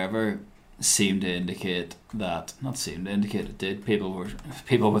room, whatever, seemed to indicate that, not seemed to indicate, it did.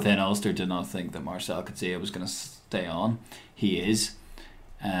 People within Ulster did not think that Marcel Coetzee was going to stay on. He is.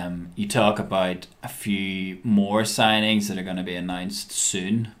 You talk about a few more signings that are going to be announced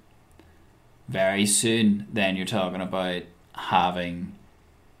soon, very soon. Then you're talking about having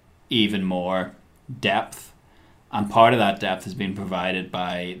even more depth, and part of that depth has been provided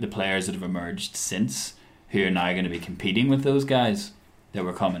by the players that have emerged since, who are now going to be competing with those guys that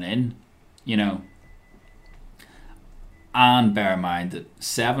were coming in, and bear in mind that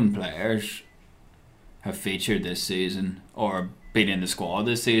 7 players have featured this season or been in the squad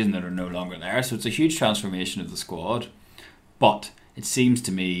this season that are no longer there, so it's a huge transformation of the squad. But it seems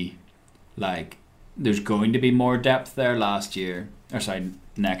to me like there's going to be more depth there next year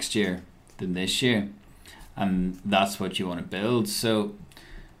than this year, and that's what you want to build. So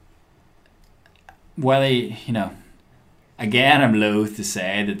whether, again, I'm loath to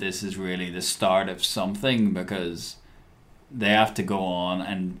say that this is really the start of something, because they have to go on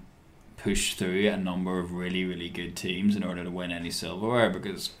and push through a number of really, really good teams in order to win any silverware,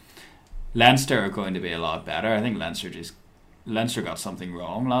 because Leinster are going to be a lot better. I think Leinster got something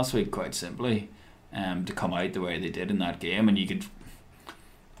wrong last week, quite simply, to come out the way they did in that game. And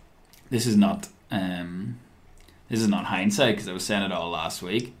this is not hindsight, because I was saying it all last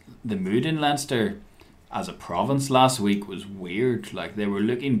week. The mood in Leinster as a province last week was weird. Like, they were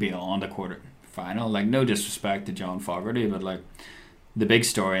looking beyond a quarter final. Like, no disrespect to John Fogarty, but like, the big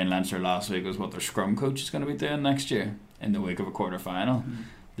story in Leinster last week was what their scrum coach is going to be doing next year in the wake of a quarter final.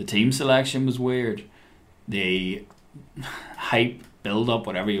 The team selection was weird. The hype, build up,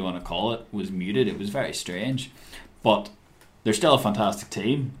 whatever you want to call it, was muted. It was very strange. But they're still a fantastic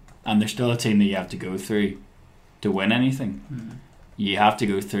team, and they're still a team that you have to go through to win anything. You have to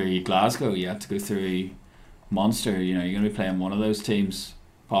go through Glasgow, you have to go through Munster. You're going to be playing one of those teams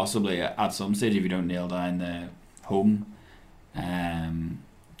possibly at some stage if you don't nail down the home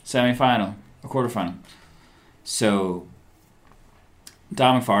semi-final or quarter-final. So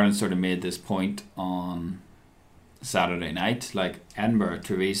Dan McFarland sort of made this point on Saturday night, like Edinburgh,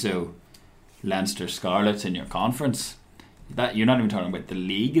 Treviso, Leinster Scarlets in your conference. That you're not even talking about the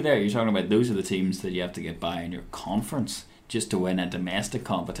league there. You're talking about those are the teams that you have to get by in your conference just to win a domestic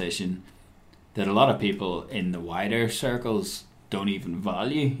competition that a lot of people in the wider circles don't even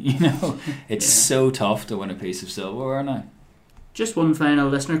value. It's so tough to win a piece of silverware now. Just one final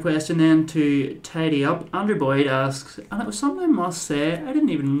listener question then to tidy up. Andrew Boyd asks, and it was something I must say I didn't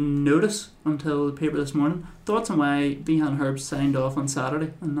even notice until the paper this morning, thoughts on why Behan Herbst signed off on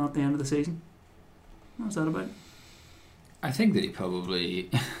Saturday and not the end of the season? What was that about? I think that he probably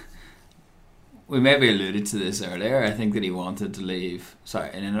we maybe alluded to this earlier. I think that he wanted to leave.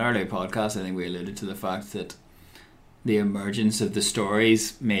 Sorry, in an earlier podcast I think we alluded to the fact that the emergence of the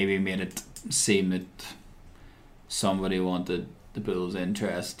stories maybe made it seem that somebody wanted the Bulls'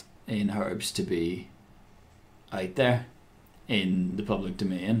 interest in Herbst to be out there in the public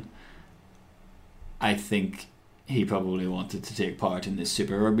domain. I think he probably wanted to take part in this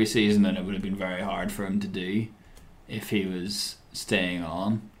Super Rugby season, and it would have been very hard for him to do if he was staying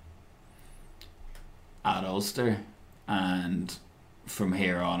on at Ulster. And from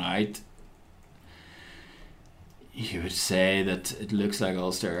here on out, you would say that it looks like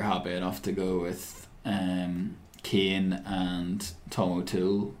Ulster are happy enough to go with Kane and Tom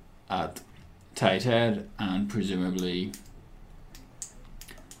O'Toole at tight head, and presumably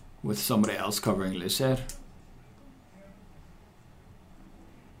with somebody else covering loose head.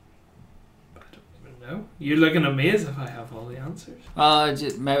 I don't even know. You're looking at me as if I have all the answers.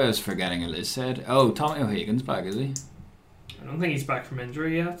 Maybe I was forgetting a loose head. Oh, Tommy O'Hagan's back, is he? I don't think he's back from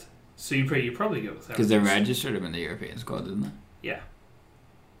injury yet. So you probably go with that. Because they registered him in the European squad, didn't they? Yeah.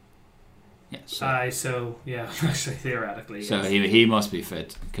 Yeah. So actually theoretically. So yes. he must be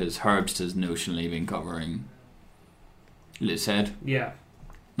fit, because Herbst has notionally been covering Loosehead. Yeah.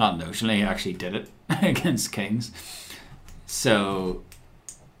 Not notionally, he actually did it against Kings. So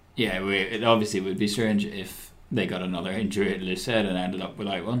yeah, it obviously would be strange if they got another injury at Loosehead and ended up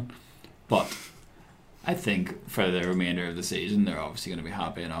without one. But I think for the remainder of the season, they're obviously going to be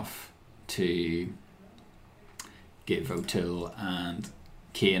happy enough to give O'Toole and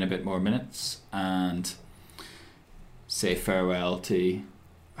Kane a bit more minutes and say farewell to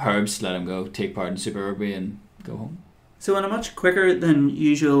Herbst, let him go, take part in Super Rugby and go home. So in a much quicker than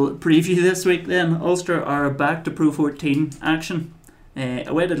usual preview this week then, Ulster are back to Pro 14 action.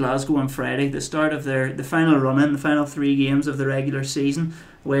 Away to Glasgow on Friday, the start of the final run-in, the final 3 games of the regular season.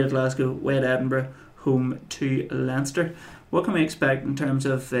 Away to Glasgow, away to Edinburgh, home to Leinster. What can we expect in terms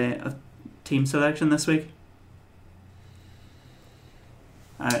of team selection this week?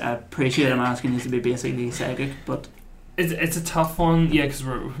 I appreciate I'm asking you to be basically psychic, but it's a tough one, yeah, because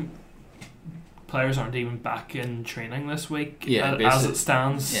players aren't even back in training this week, as it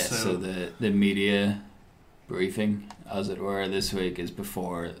stands. Yeah, so the media briefing, as it were, this week is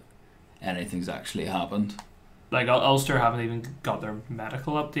before anything's actually happened. Like Ulster haven't even got their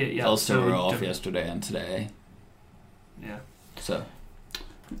medical update yet. Ulster were off yesterday and today. Yeah. So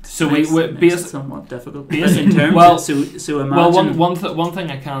makes it somewhat difficult in terms. Well, so imagine. One thing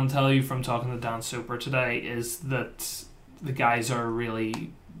I can tell you from talking to Dan Soper today is that the guys are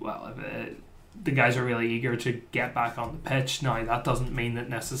really eager to get back on the pitch. Now that doesn't mean that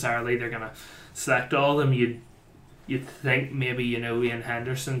necessarily they're going to select all of them. You'd think maybe Ian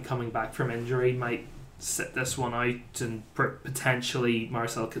Henderson coming back from injury might sit this one out, and potentially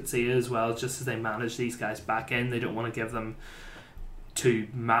Marcel Coetzee as well, just as they manage these guys back in. They don't want to give them 2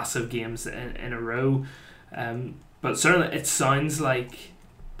 massive games in a row. But certainly it sounds like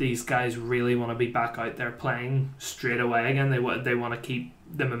these guys really want to be back out there playing straight away again. They want to keep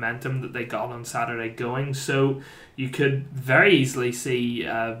the momentum that they got on Saturday going. So you could very easily see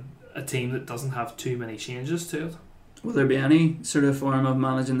a team that doesn't have too many changes to it. Will there be any sort of form of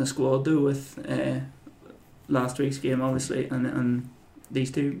managing the squad though with last week's game obviously and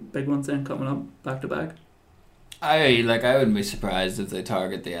these 2 big ones then coming up back to back? I wouldn't be surprised if they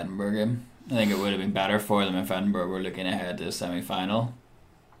target the Edinburgh game. I think it would have been better for them if Edinburgh were looking ahead to a semi-final,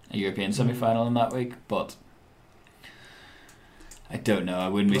 a European semi-final in that week, but I don't know. I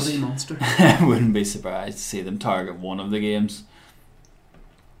wouldn't Bloody monster. I wouldn't be surprised to see them target one of the games,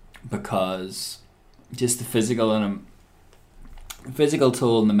 because just the physical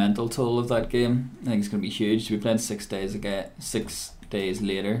toll and the mental toll of that game, I think it's going to be huge. To be playing 6 days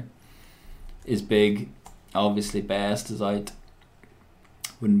later is big. Obviously Best is out.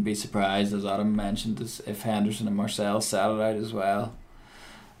 Wouldn't be surprised, as Adam mentioned, if Henderson and Marcel sat it out as well.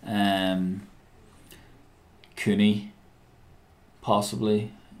 Cooney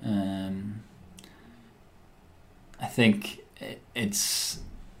possibly. I think it's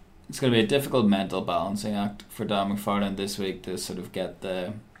going to be a difficult mental balancing act for Dan McFarlane this week to sort of get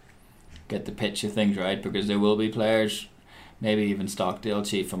the pitch of things right, because there will be players, maybe even Stockdale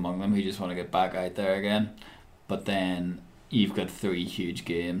chief among them, who just want to get back out there again. But then you've got 3 huge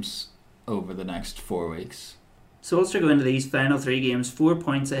games over the next 4 weeks. So Ulster go into these final 3 games 4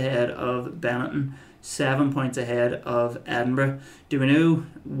 points ahead of Benetton, 7 points ahead of Edinburgh. Do we know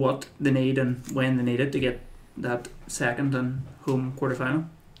what they need and when they need it to get that second and home quarter-final?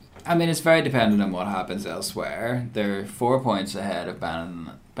 I mean, it's very dependent on what happens elsewhere. They're 4 points ahead of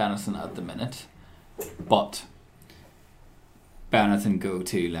Benetton at the minute, but Benetton go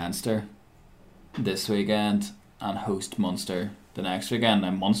to Leinster this weekend and host Munster the next weekend.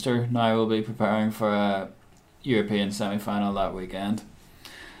 And Munster now will be preparing for a European semi-final that weekend,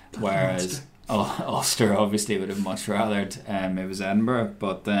 whereas Ulster obviously would have much rather it was Edinburgh.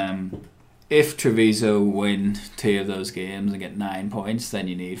 But if Treviso win 2 of those games and get 9 points, then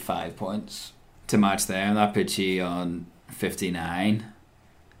you need 5 points to match them. That puts you on 59.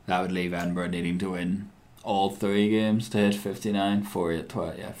 That would leave Edinburgh needing to win all 3 games to hit 59.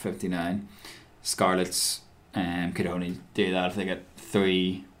 59. Scarlets could only do that if they get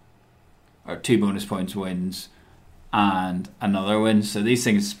 3 or 2 bonus points wins and another win. So these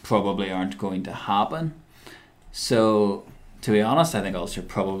things probably aren't going to happen. So to be honest, I think Ulster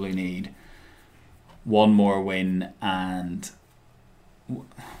probably need 1 more win and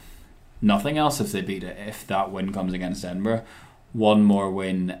nothing else if they beat it. If that win comes against Edinburgh, 1 more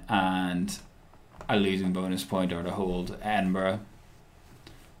win and a losing bonus point, or to hold Edinburgh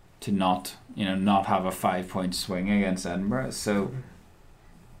to not have a 5-point swing against Edinburgh. So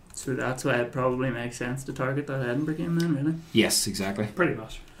that's why it probably makes sense to target that Edinburgh game then, really. Yes, exactly. Pretty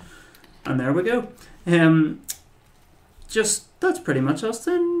much. And there we go. That's pretty much us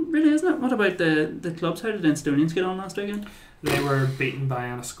then, really, isn't it? What about the clubs? How did Estonians get on last weekend? They were beaten by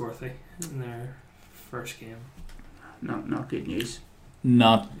Enniscorthy in their first game. Not good news.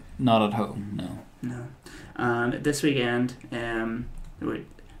 Not at home, no. And this weekend,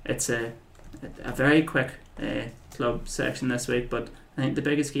 it's a very quick club section this week, but I think the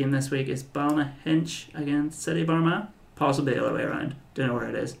biggest game this week is Ballynahinch against City of Armagh. Possibly the other way around. Don't know where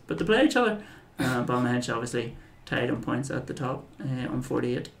it is, but they play each other. Ballynahinch obviously tied on points at the top on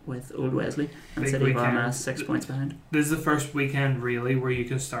 48 with Old Wesley, and Big City of weekend. Armagh 6 points behind. This is the first weekend really where you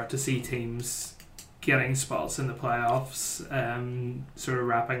can start to see teams getting spots in the playoffs, sort of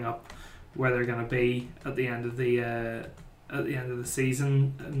wrapping up where they're going to be at the end of the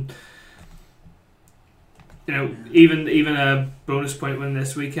season. And even a bonus point win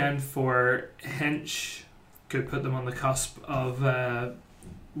this weekend for Hinch could put them on the cusp of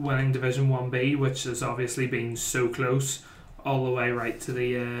winning Division 1B, which has obviously been so close all the way right to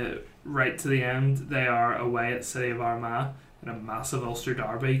the end. They are away at City of Armagh in a massive Ulster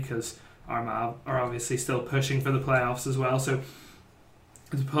derby, because Armagh are obviously still pushing for the playoffs as well. So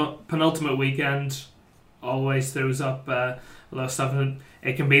the penultimate weekend always throws up a lot of stuff, and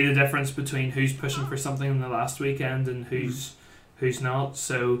it can be the difference between who's pushing for something in the last weekend and who's not.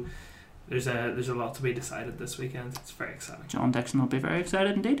 So there's a lot to be decided this weekend. It's very exciting. John Dixon will be very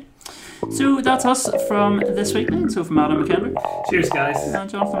excited indeed. So that's us from this week then. So from Adam McKendry. Cheers, guys. And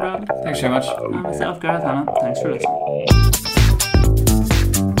Jonathan Bradley. Thanks very much. And myself, Gareth Hanna. Thanks for listening.